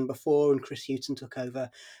the season before and Chris Hughton took over.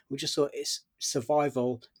 We just thought it's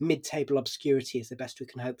survival, mid-table obscurity is the best we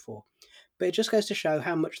can hope for. But it just goes to show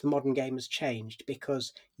how much the modern game has changed,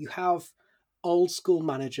 because you have old school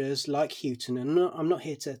managers like Hughton, and I'm not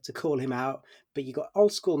here to call him out, but you've got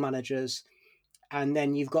old school managers, and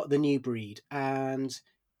then you've got the new breed, and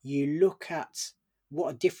you look at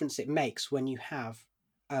what a difference it makes when you have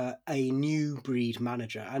a new breed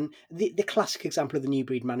manager. And the classic example of the new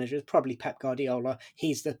breed manager is probably Pep Guardiola.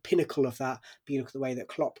 He's the pinnacle of that. But you look at the way that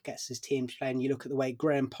Klopp gets his team playing, you look at the way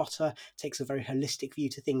Graham Potter takes a very holistic view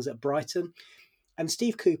to things at Brighton. And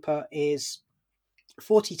Steve Cooper is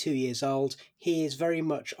 42 years old. He is very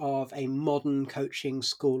much of a modern coaching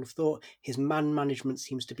school of thought. His man management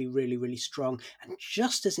seems to be really, really strong. And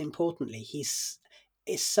just as importantly,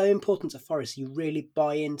 it's so important to Forest you really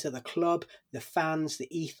buy into the club, the fans, the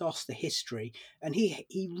ethos, the history, and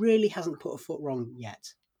he really hasn't put a foot wrong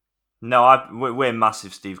yet. No, we're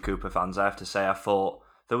massive Steve Cooper fans, I have to say. I thought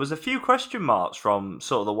there was a few question marks from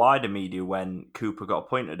sort of the wider media when Cooper got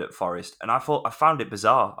appointed at Forest, and I found it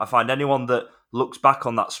bizarre. I find anyone that looks back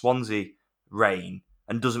on that Swansea reign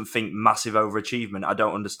and doesn't think massive overachievement, I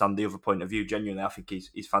don't understand the other point of view. Genuinely, I think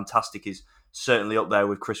he's fantastic. He's certainly up there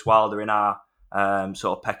with Chris Wilder in our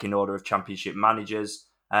sort of pecking order of Championship managers.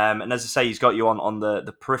 And as I say, he's got you on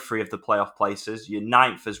the periphery of the playoff places. You're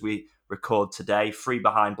 9th as we record today, 3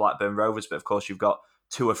 behind Blackburn Rovers, but of course you've got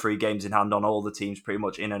 2 or 3 games in hand on all the teams pretty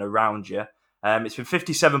much in and around you. It's been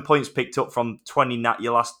 57 points picked up from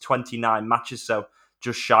your last 29 matches, so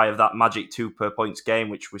just shy of that magic 2 per points game,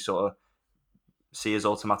 which we sort of see as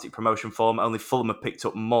automatic promotion form. Only Fulham have picked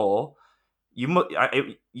up more.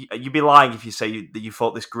 You'd be lying if you say that you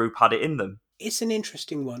thought this group had it in them. It's an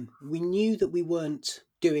interesting one. We knew that we weren't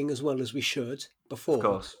doing as well as we should before. Of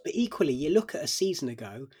course. But equally, you look at a season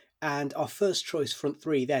ago, and our first choice front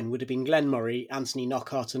 3 then would have been Glenn Murray, Anthony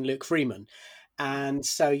Knockaert and Luke Freeman. And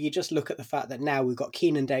so you just look at the fact that now we've got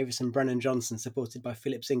Keenan Davis and Brennan Johnson supported by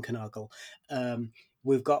Philip Zinkernagel.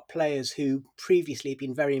 We've got players who previously have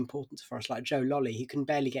been very important for us, like Joe Lolly, who can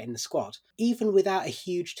barely get in the squad. Even without a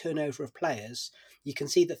huge turnover of players, you can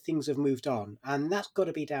see that things have moved on. And that's got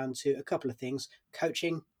to be down to a couple of things: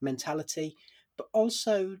 coaching, mentality, but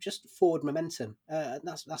also just forward momentum.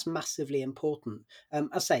 That's massively important.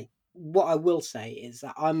 I say, what I will say is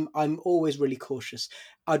that I'm always really cautious.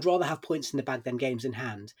 I'd rather have points in the bag than games in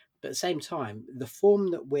hand. But at the same time, the form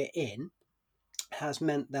that we're in has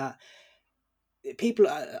meant that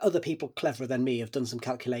other people cleverer than me have done some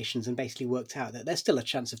calculations and basically worked out that there's still a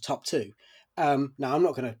chance of top 2. Now, I'm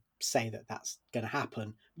not going to say that that's going to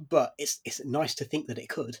happen, but it's nice to think that it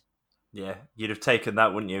could. Yeah, you'd have taken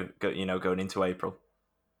that, wouldn't you? Going into April.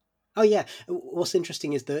 Oh yeah. What's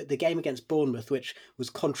interesting is the game against Bournemouth, which was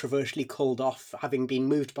controversially called off, having been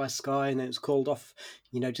moved by Sky, and it was called off,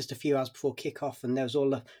 just a few hours before kickoff, and there was all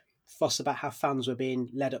the fuss about how fans were being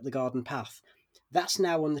led up the garden path. That's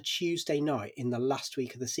now on the Tuesday night in the last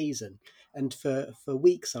week of the season. And for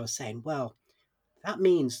weeks I was saying, well, that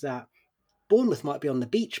means that Bournemouth might be on the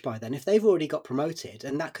beach by then if they've already got promoted,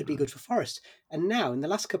 and that could be good for Forest. And now, in the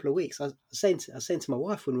last couple of weeks, I was saying to my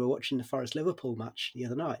wife when we were watching the Forest-Liverpool match the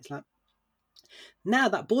other night, it's like, now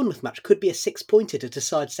that Bournemouth match could be a 6-pointer to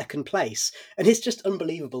decide second place. And it's just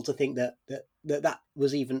unbelievable to think that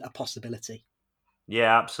was even a possibility.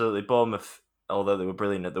 Yeah, absolutely. Bournemouth, although they were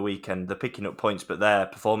brilliant at the weekend, they're picking up points, but their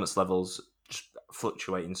performance levels just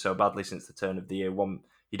fluctuating so badly since the turn of the year.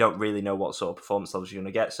 You don't really know what sort of performance levels you're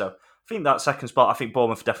going to get. So I think that second spot, I think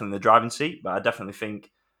Bournemouth are definitely in the driving seat, but I definitely think,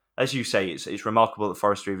 as you say, it's remarkable that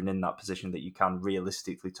Forest are even in that position that you can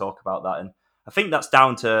realistically talk about that. And I think that's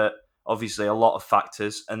down to, obviously, a lot of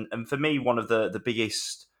factors. And for me, one of the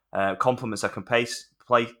biggest compliments I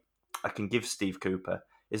can give Steve Cooper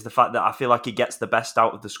is the fact that I feel like he gets the best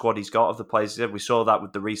out of the squad he's got, of the players. We saw that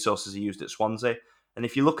with the resources he used at Swansea. And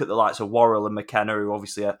if you look at the likes of Worrell and McKenna, who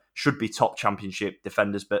obviously should be top Championship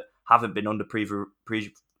defenders, but haven't been under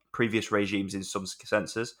previous regimes in some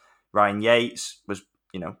senses. Ryan Yates was,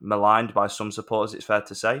 maligned by some supporters, it's fair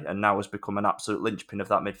to say, and now has become an absolute linchpin of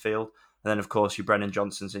that midfield. And then, of course, your Brennan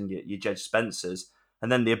Johnsons and your Jed Spencers.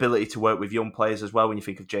 And then the ability to work with young players as well, when you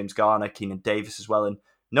think of James Garner, Keenan Davis as well. And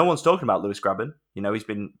no one's talking about Lewis Grabban. He's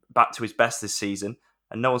been back to his best this season,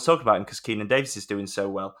 and no one's talking about him because Keenan Davis is doing so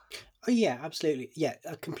well. Oh, yeah, absolutely. Yeah,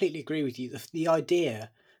 I completely agree with you. The idea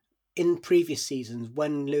in previous seasons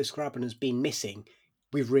when Lewis Grabban has been missing,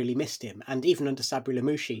 we've really missed him. And even under Sabri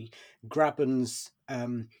Lamouchi, Grabban's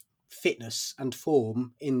fitness and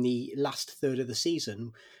form in the last third of the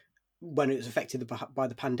season, when it was affected by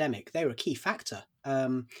the pandemic, they were a key factor.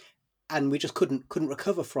 And we just couldn't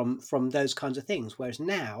recover from those kinds of things. Whereas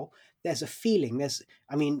now there's a feeling.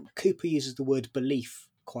 Cooper uses the word belief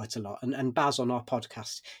quite a lot, and Baz on our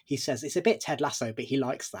podcast, he says it's a bit Ted Lasso, but he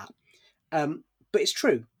likes that. But it's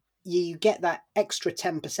true. You get that extra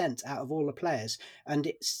 10% out of all the players, and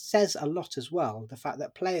it says a lot as well. The fact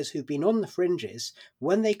that players who've been on the fringes,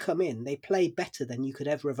 when they come in, they play better than you could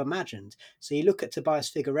ever have imagined. So you look at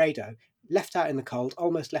Tobias Figueiredo, left out in the cold,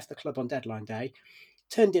 almost left the club on deadline day,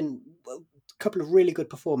 turned in a couple of really good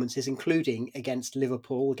performances, including against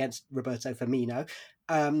Liverpool, against Roberto Firmino.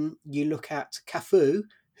 You look at Cafu,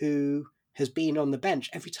 who has been on the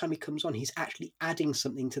bench. Every time he comes on, he's actually adding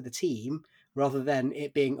something to the team rather than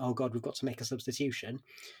it being, oh God, we've got to make a substitution.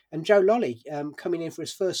 And Joe Lolly coming in for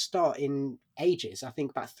his first start in ages, I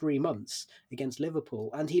think about 3 months against Liverpool.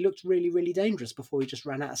 And he looked really, really dangerous before he just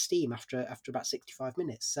ran out of steam after about 65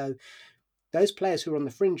 minutes. So those players who are on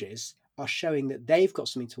the fringes are showing that they've got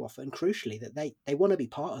something to offer, and crucially that they want to be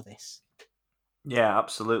part of this. Yeah,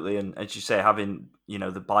 absolutely. And as you say, having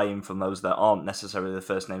the buy-in from those that aren't necessarily the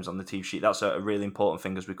first names on the team sheet, that's a really important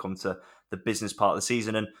thing as we come to the business part of the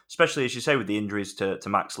season. And especially, as you say, with the injuries to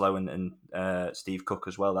Max Lowe and Steve Cook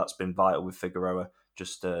as well, that's been vital with Figueroa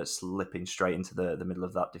just slipping straight into the middle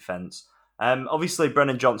of that defence. Obviously,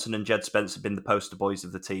 Brennan Johnson and Jed Spence have been the poster boys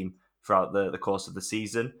of the team throughout the course of the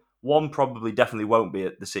season. One probably definitely won't be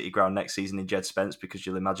at the City Ground next season in Jed Spence, because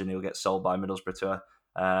you'll imagine he'll get sold by Middlesbrough to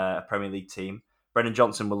a Premier League team. Brennan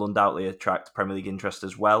Johnson will undoubtedly attract Premier League interest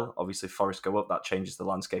as well. Obviously, if Forest go up, that changes the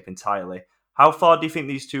landscape entirely. How far do you think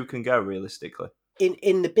these two can go realistically?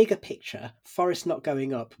 In the bigger picture, Forest not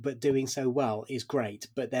going up but doing so well is great.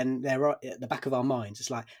 But then there are, at the back of our minds,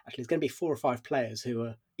 it's like, actually, there's going to be 4 or 5 players who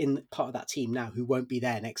are in part of that team now who won't be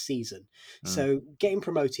there next season. So getting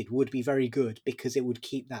promoted would be very good because it would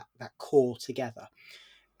keep that core together.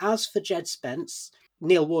 As for Jed Spence,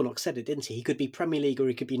 Neil Warnock said it, didn't he? He could be Premier League or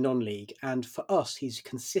he could be non-league. And for us, he's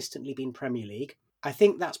consistently been Premier League. I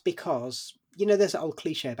think that's because, there's that old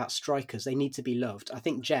cliche about strikers. They need to be loved. I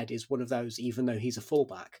think Jed is one of those, even though he's a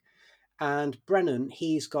fullback. And Brennan,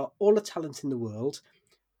 he's got all the talent in the world.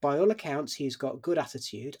 By all accounts, he's got good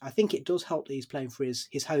attitude. I think it does help that he's playing for his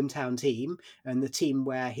hometown team and the team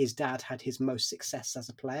where his dad had his most success as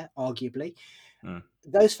a player, arguably.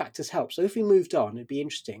 Those factors help. So if we moved on, it'd be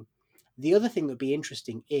interesting. The other thing that would be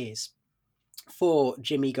interesting is for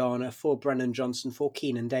Jimmy Garner, for Brennan Johnson, for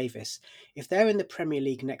Keenan Davis, if they're in the Premier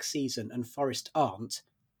League next season and Forest aren't,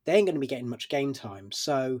 they ain't going to be getting much game time.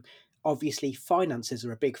 So obviously finances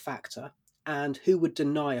are a big factor. And who would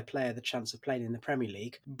deny a player the chance of playing in the Premier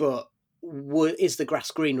League? But is the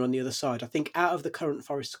grass greener on the other side? I think out of the current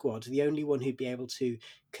Forest squad, the only one who'd be able to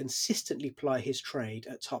consistently ply his trade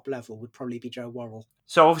at top level would probably be Joe Worrell.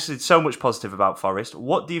 So obviously so much positive about Forest.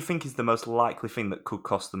 What do you think is the most likely thing that could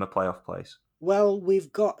cost them a playoff place? Well,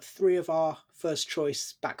 we've got 3 of our first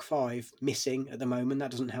choice back 5 missing at the moment.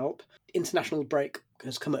 That doesn't help. International break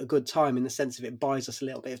has come at a good time in the sense of it buys us a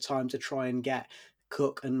little bit of time to try and get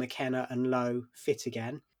Cook and McKenna and Lowe fit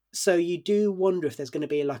again. So you do wonder if there's going to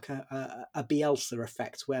be like a Bielsa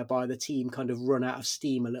effect whereby the team kind of run out of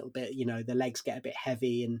steam a little bit. The legs get a bit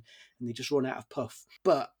heavy and they just run out of puff.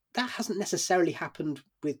 But that hasn't necessarily happened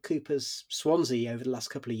with Cooper's Swansea over the last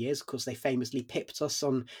couple of years. Of course, they famously pipped us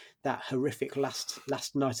on that horrific last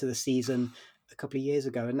night of the season a couple of years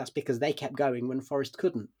ago. And that's because they kept going when Forest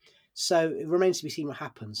couldn't. So it remains to be seen what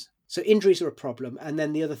happens. So injuries are a problem. And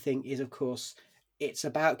then the other thing is, of course, it's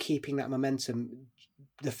about keeping that momentum.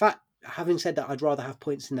 The fact, having said that, I'd rather have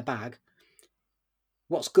points in the bag.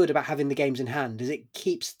 What's good about having the games in hand is it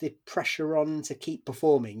keeps the pressure on to keep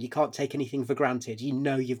performing. You can't take anything for granted.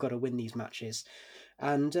 You've got to win these matches.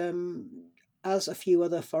 And as a few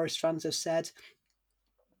other Forest fans have said,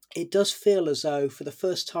 it does feel as though for the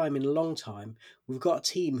first time in a long time, we've got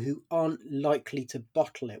a team who aren't likely to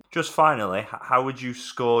bottle it. Just finally, how would you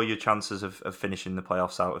score your chances of finishing the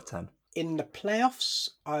playoffs out of 10? In the playoffs,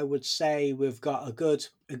 I would say we've got a good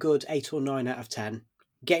 8 or 9 out of 10.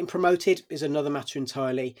 Getting promoted is another matter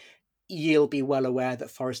entirely. you'll be well aware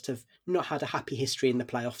that Forest have not had a happy history in the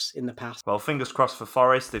playoffs in the past. Well, fingers crossed for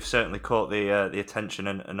Forest. They've certainly caught the attention,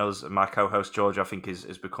 and us, my co-host George, I think,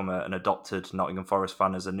 has become an adopted Nottingham Forest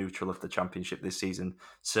fan as a neutral of the Championship this season.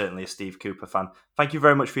 Certainly a Steve Cooper fan. Thank you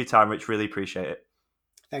very much for your time, Rich. Really appreciate it.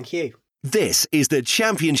 Thank you. This is the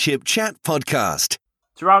Championship Chat Podcast.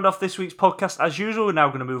 To round off this week's podcast, as usual, we're now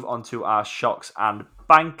going to move on to our shocks and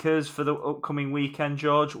bankers for the upcoming weekend.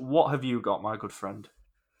 George, what have you got, my good friend?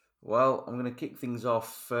 Well, I'm going to kick things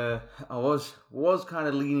off. I was kind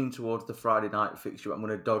of leaning towards the Friday night fixture, but I'm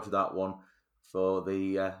going to dodge that one for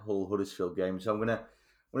the Hull Huddersfield game. So I'm going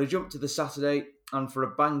to jump to the Saturday, and for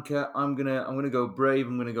a banker, I'm going to go brave.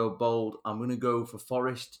 I'm going to go bold. I'm going to go for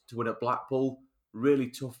Forest to win at Blackpool. Really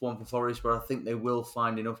tough one for Forest, but I think they will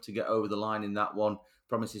find enough to get over the line in that one.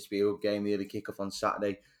 Promises to be a good game. The early kickoff on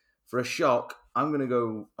Saturday. For a shock, I'm going to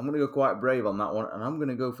go quite brave on that one, and I'm going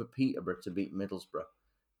to go for Peterborough to beat Middlesbrough.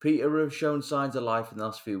 Peterborough have shown signs of life in the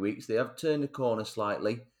last few weeks. They have turned the corner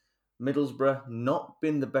slightly. Middlesbrough not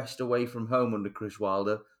been the best away from home under Chris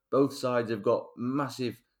Wilder. Both sides have got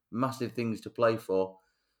massive things to play for.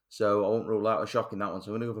 So I won't rule out a shock in that one.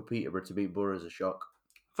 So I'm going to go for Peterborough to beat Borough as a shock.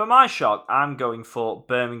 For my shock, I'm going for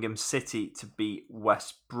Birmingham City to beat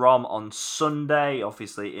West Brom on Sunday.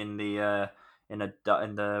 Obviously in the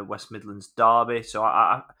West Midlands derby.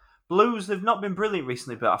 So Blues, they've not been brilliant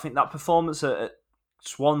recently, but I think that performance at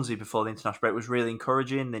Swansea before the international break was really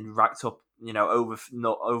encouraging. They racked up,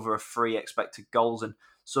 over 3 expected goals and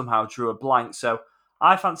somehow drew a blank. So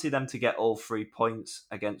I fancy them to get all 3 points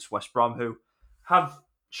against West Brom, who have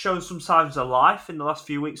shown some signs of life in the last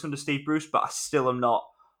few weeks under Steve Bruce, but I still am not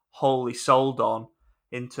wholly sold on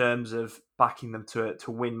in terms of backing them to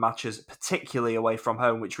win matches, particularly away from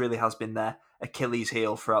home, which really has been their Achilles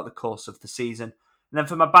heel throughout the course of the season. And then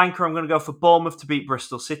for my banker, I'm going to go for Bournemouth to beat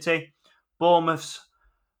Bristol City. Bournemouth's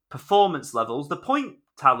performance levels, the point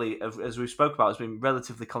tally, as we spoke about, has been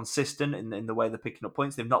relatively consistent in the way they're picking up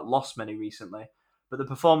points. They've not lost many recently, but the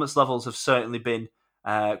performance levels have certainly been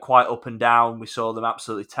quite up and down. We saw them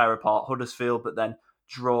absolutely tear apart Huddersfield, but then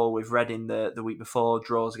draw with Reading the week before,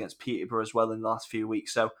 draws against Peterborough as well in the last few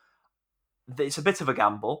weeks. So it's a bit of a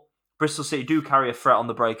gamble. Bristol City do carry a threat on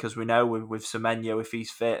the break, as we know, with Semenyo if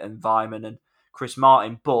he's fit, and Vyman and Chris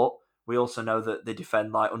Martin, but we also know that they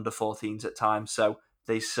defend like under 14s at times, so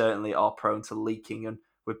they certainly are prone to leaking. And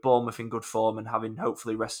with Bournemouth in good form and having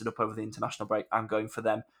hopefully rested up over the international break, I'm going for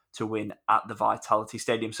them to win at the Vitality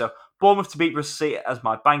Stadium. So Bournemouth to beat Bristol City as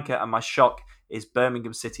my banker, and my shock is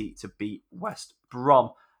Birmingham City to beat West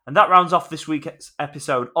Brom. And that rounds off this week's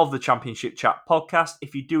episode of the Championship Chat podcast.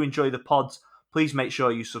 If you do enjoy the pods, please make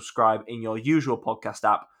sure you subscribe in your usual podcast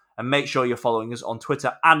app, and make sure you're following us on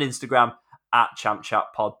Twitter and Instagram at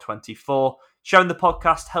ChampChatPod24. Sharing the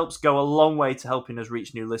podcast helps go a long way to helping us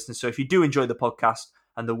reach new listeners. So if you do enjoy the podcast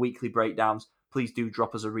and the weekly breakdowns, please do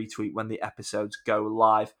drop us a retweet when the episodes go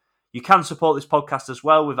live. You can support this podcast as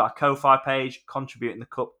well with our Ko-Fi page, contributing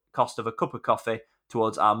the cost of a cup of coffee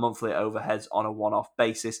towards our monthly overheads on a one-off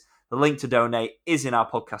basis. The link to donate is in our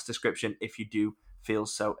podcast description if you do feel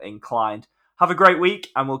so inclined. Have a great week,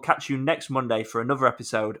 and we'll catch you next Monday for another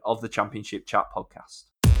episode of the Championship Chat podcast.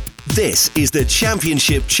 This is the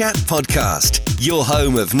Championship Chat Podcast, your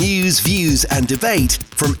home of news, views and debate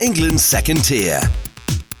from England's second tier.